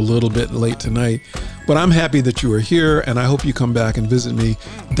went over a little bit late tonight, but I'm happy that you are here, and I hope you come back and visit me.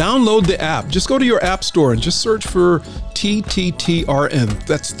 Download the app. Just go to your app store and just search for TTTRN.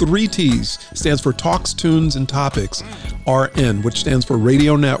 That's 3 T's. Stands for Talks, Tunes, and Topics. RN, which stands for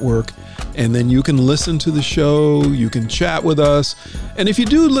Radio Network. And then you can listen to the show. You can chat with us. And if you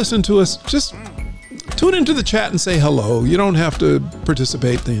do listen to us, just tune into the chat and say hello. You don't have to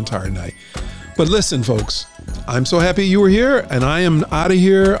participate the entire night. But listen, folks, I'm so happy you were here, and I am out of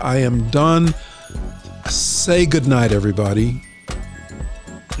here. I am done. Say good night, everybody.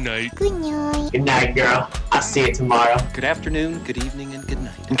 Night. Good night. Good night, girl. I'll see you tomorrow. Good afternoon, good evening, and good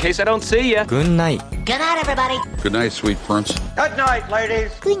night. In case I don't see you. Good night. Good night, everybody. Good night, sweet prince. Good night,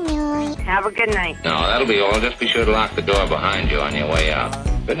 ladies. Good night. Have a good night. No, that'll be all. Just be sure to lock the door behind you on your way out.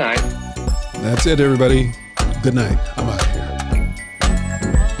 Good night. That's it, everybody. Good night. I'm out.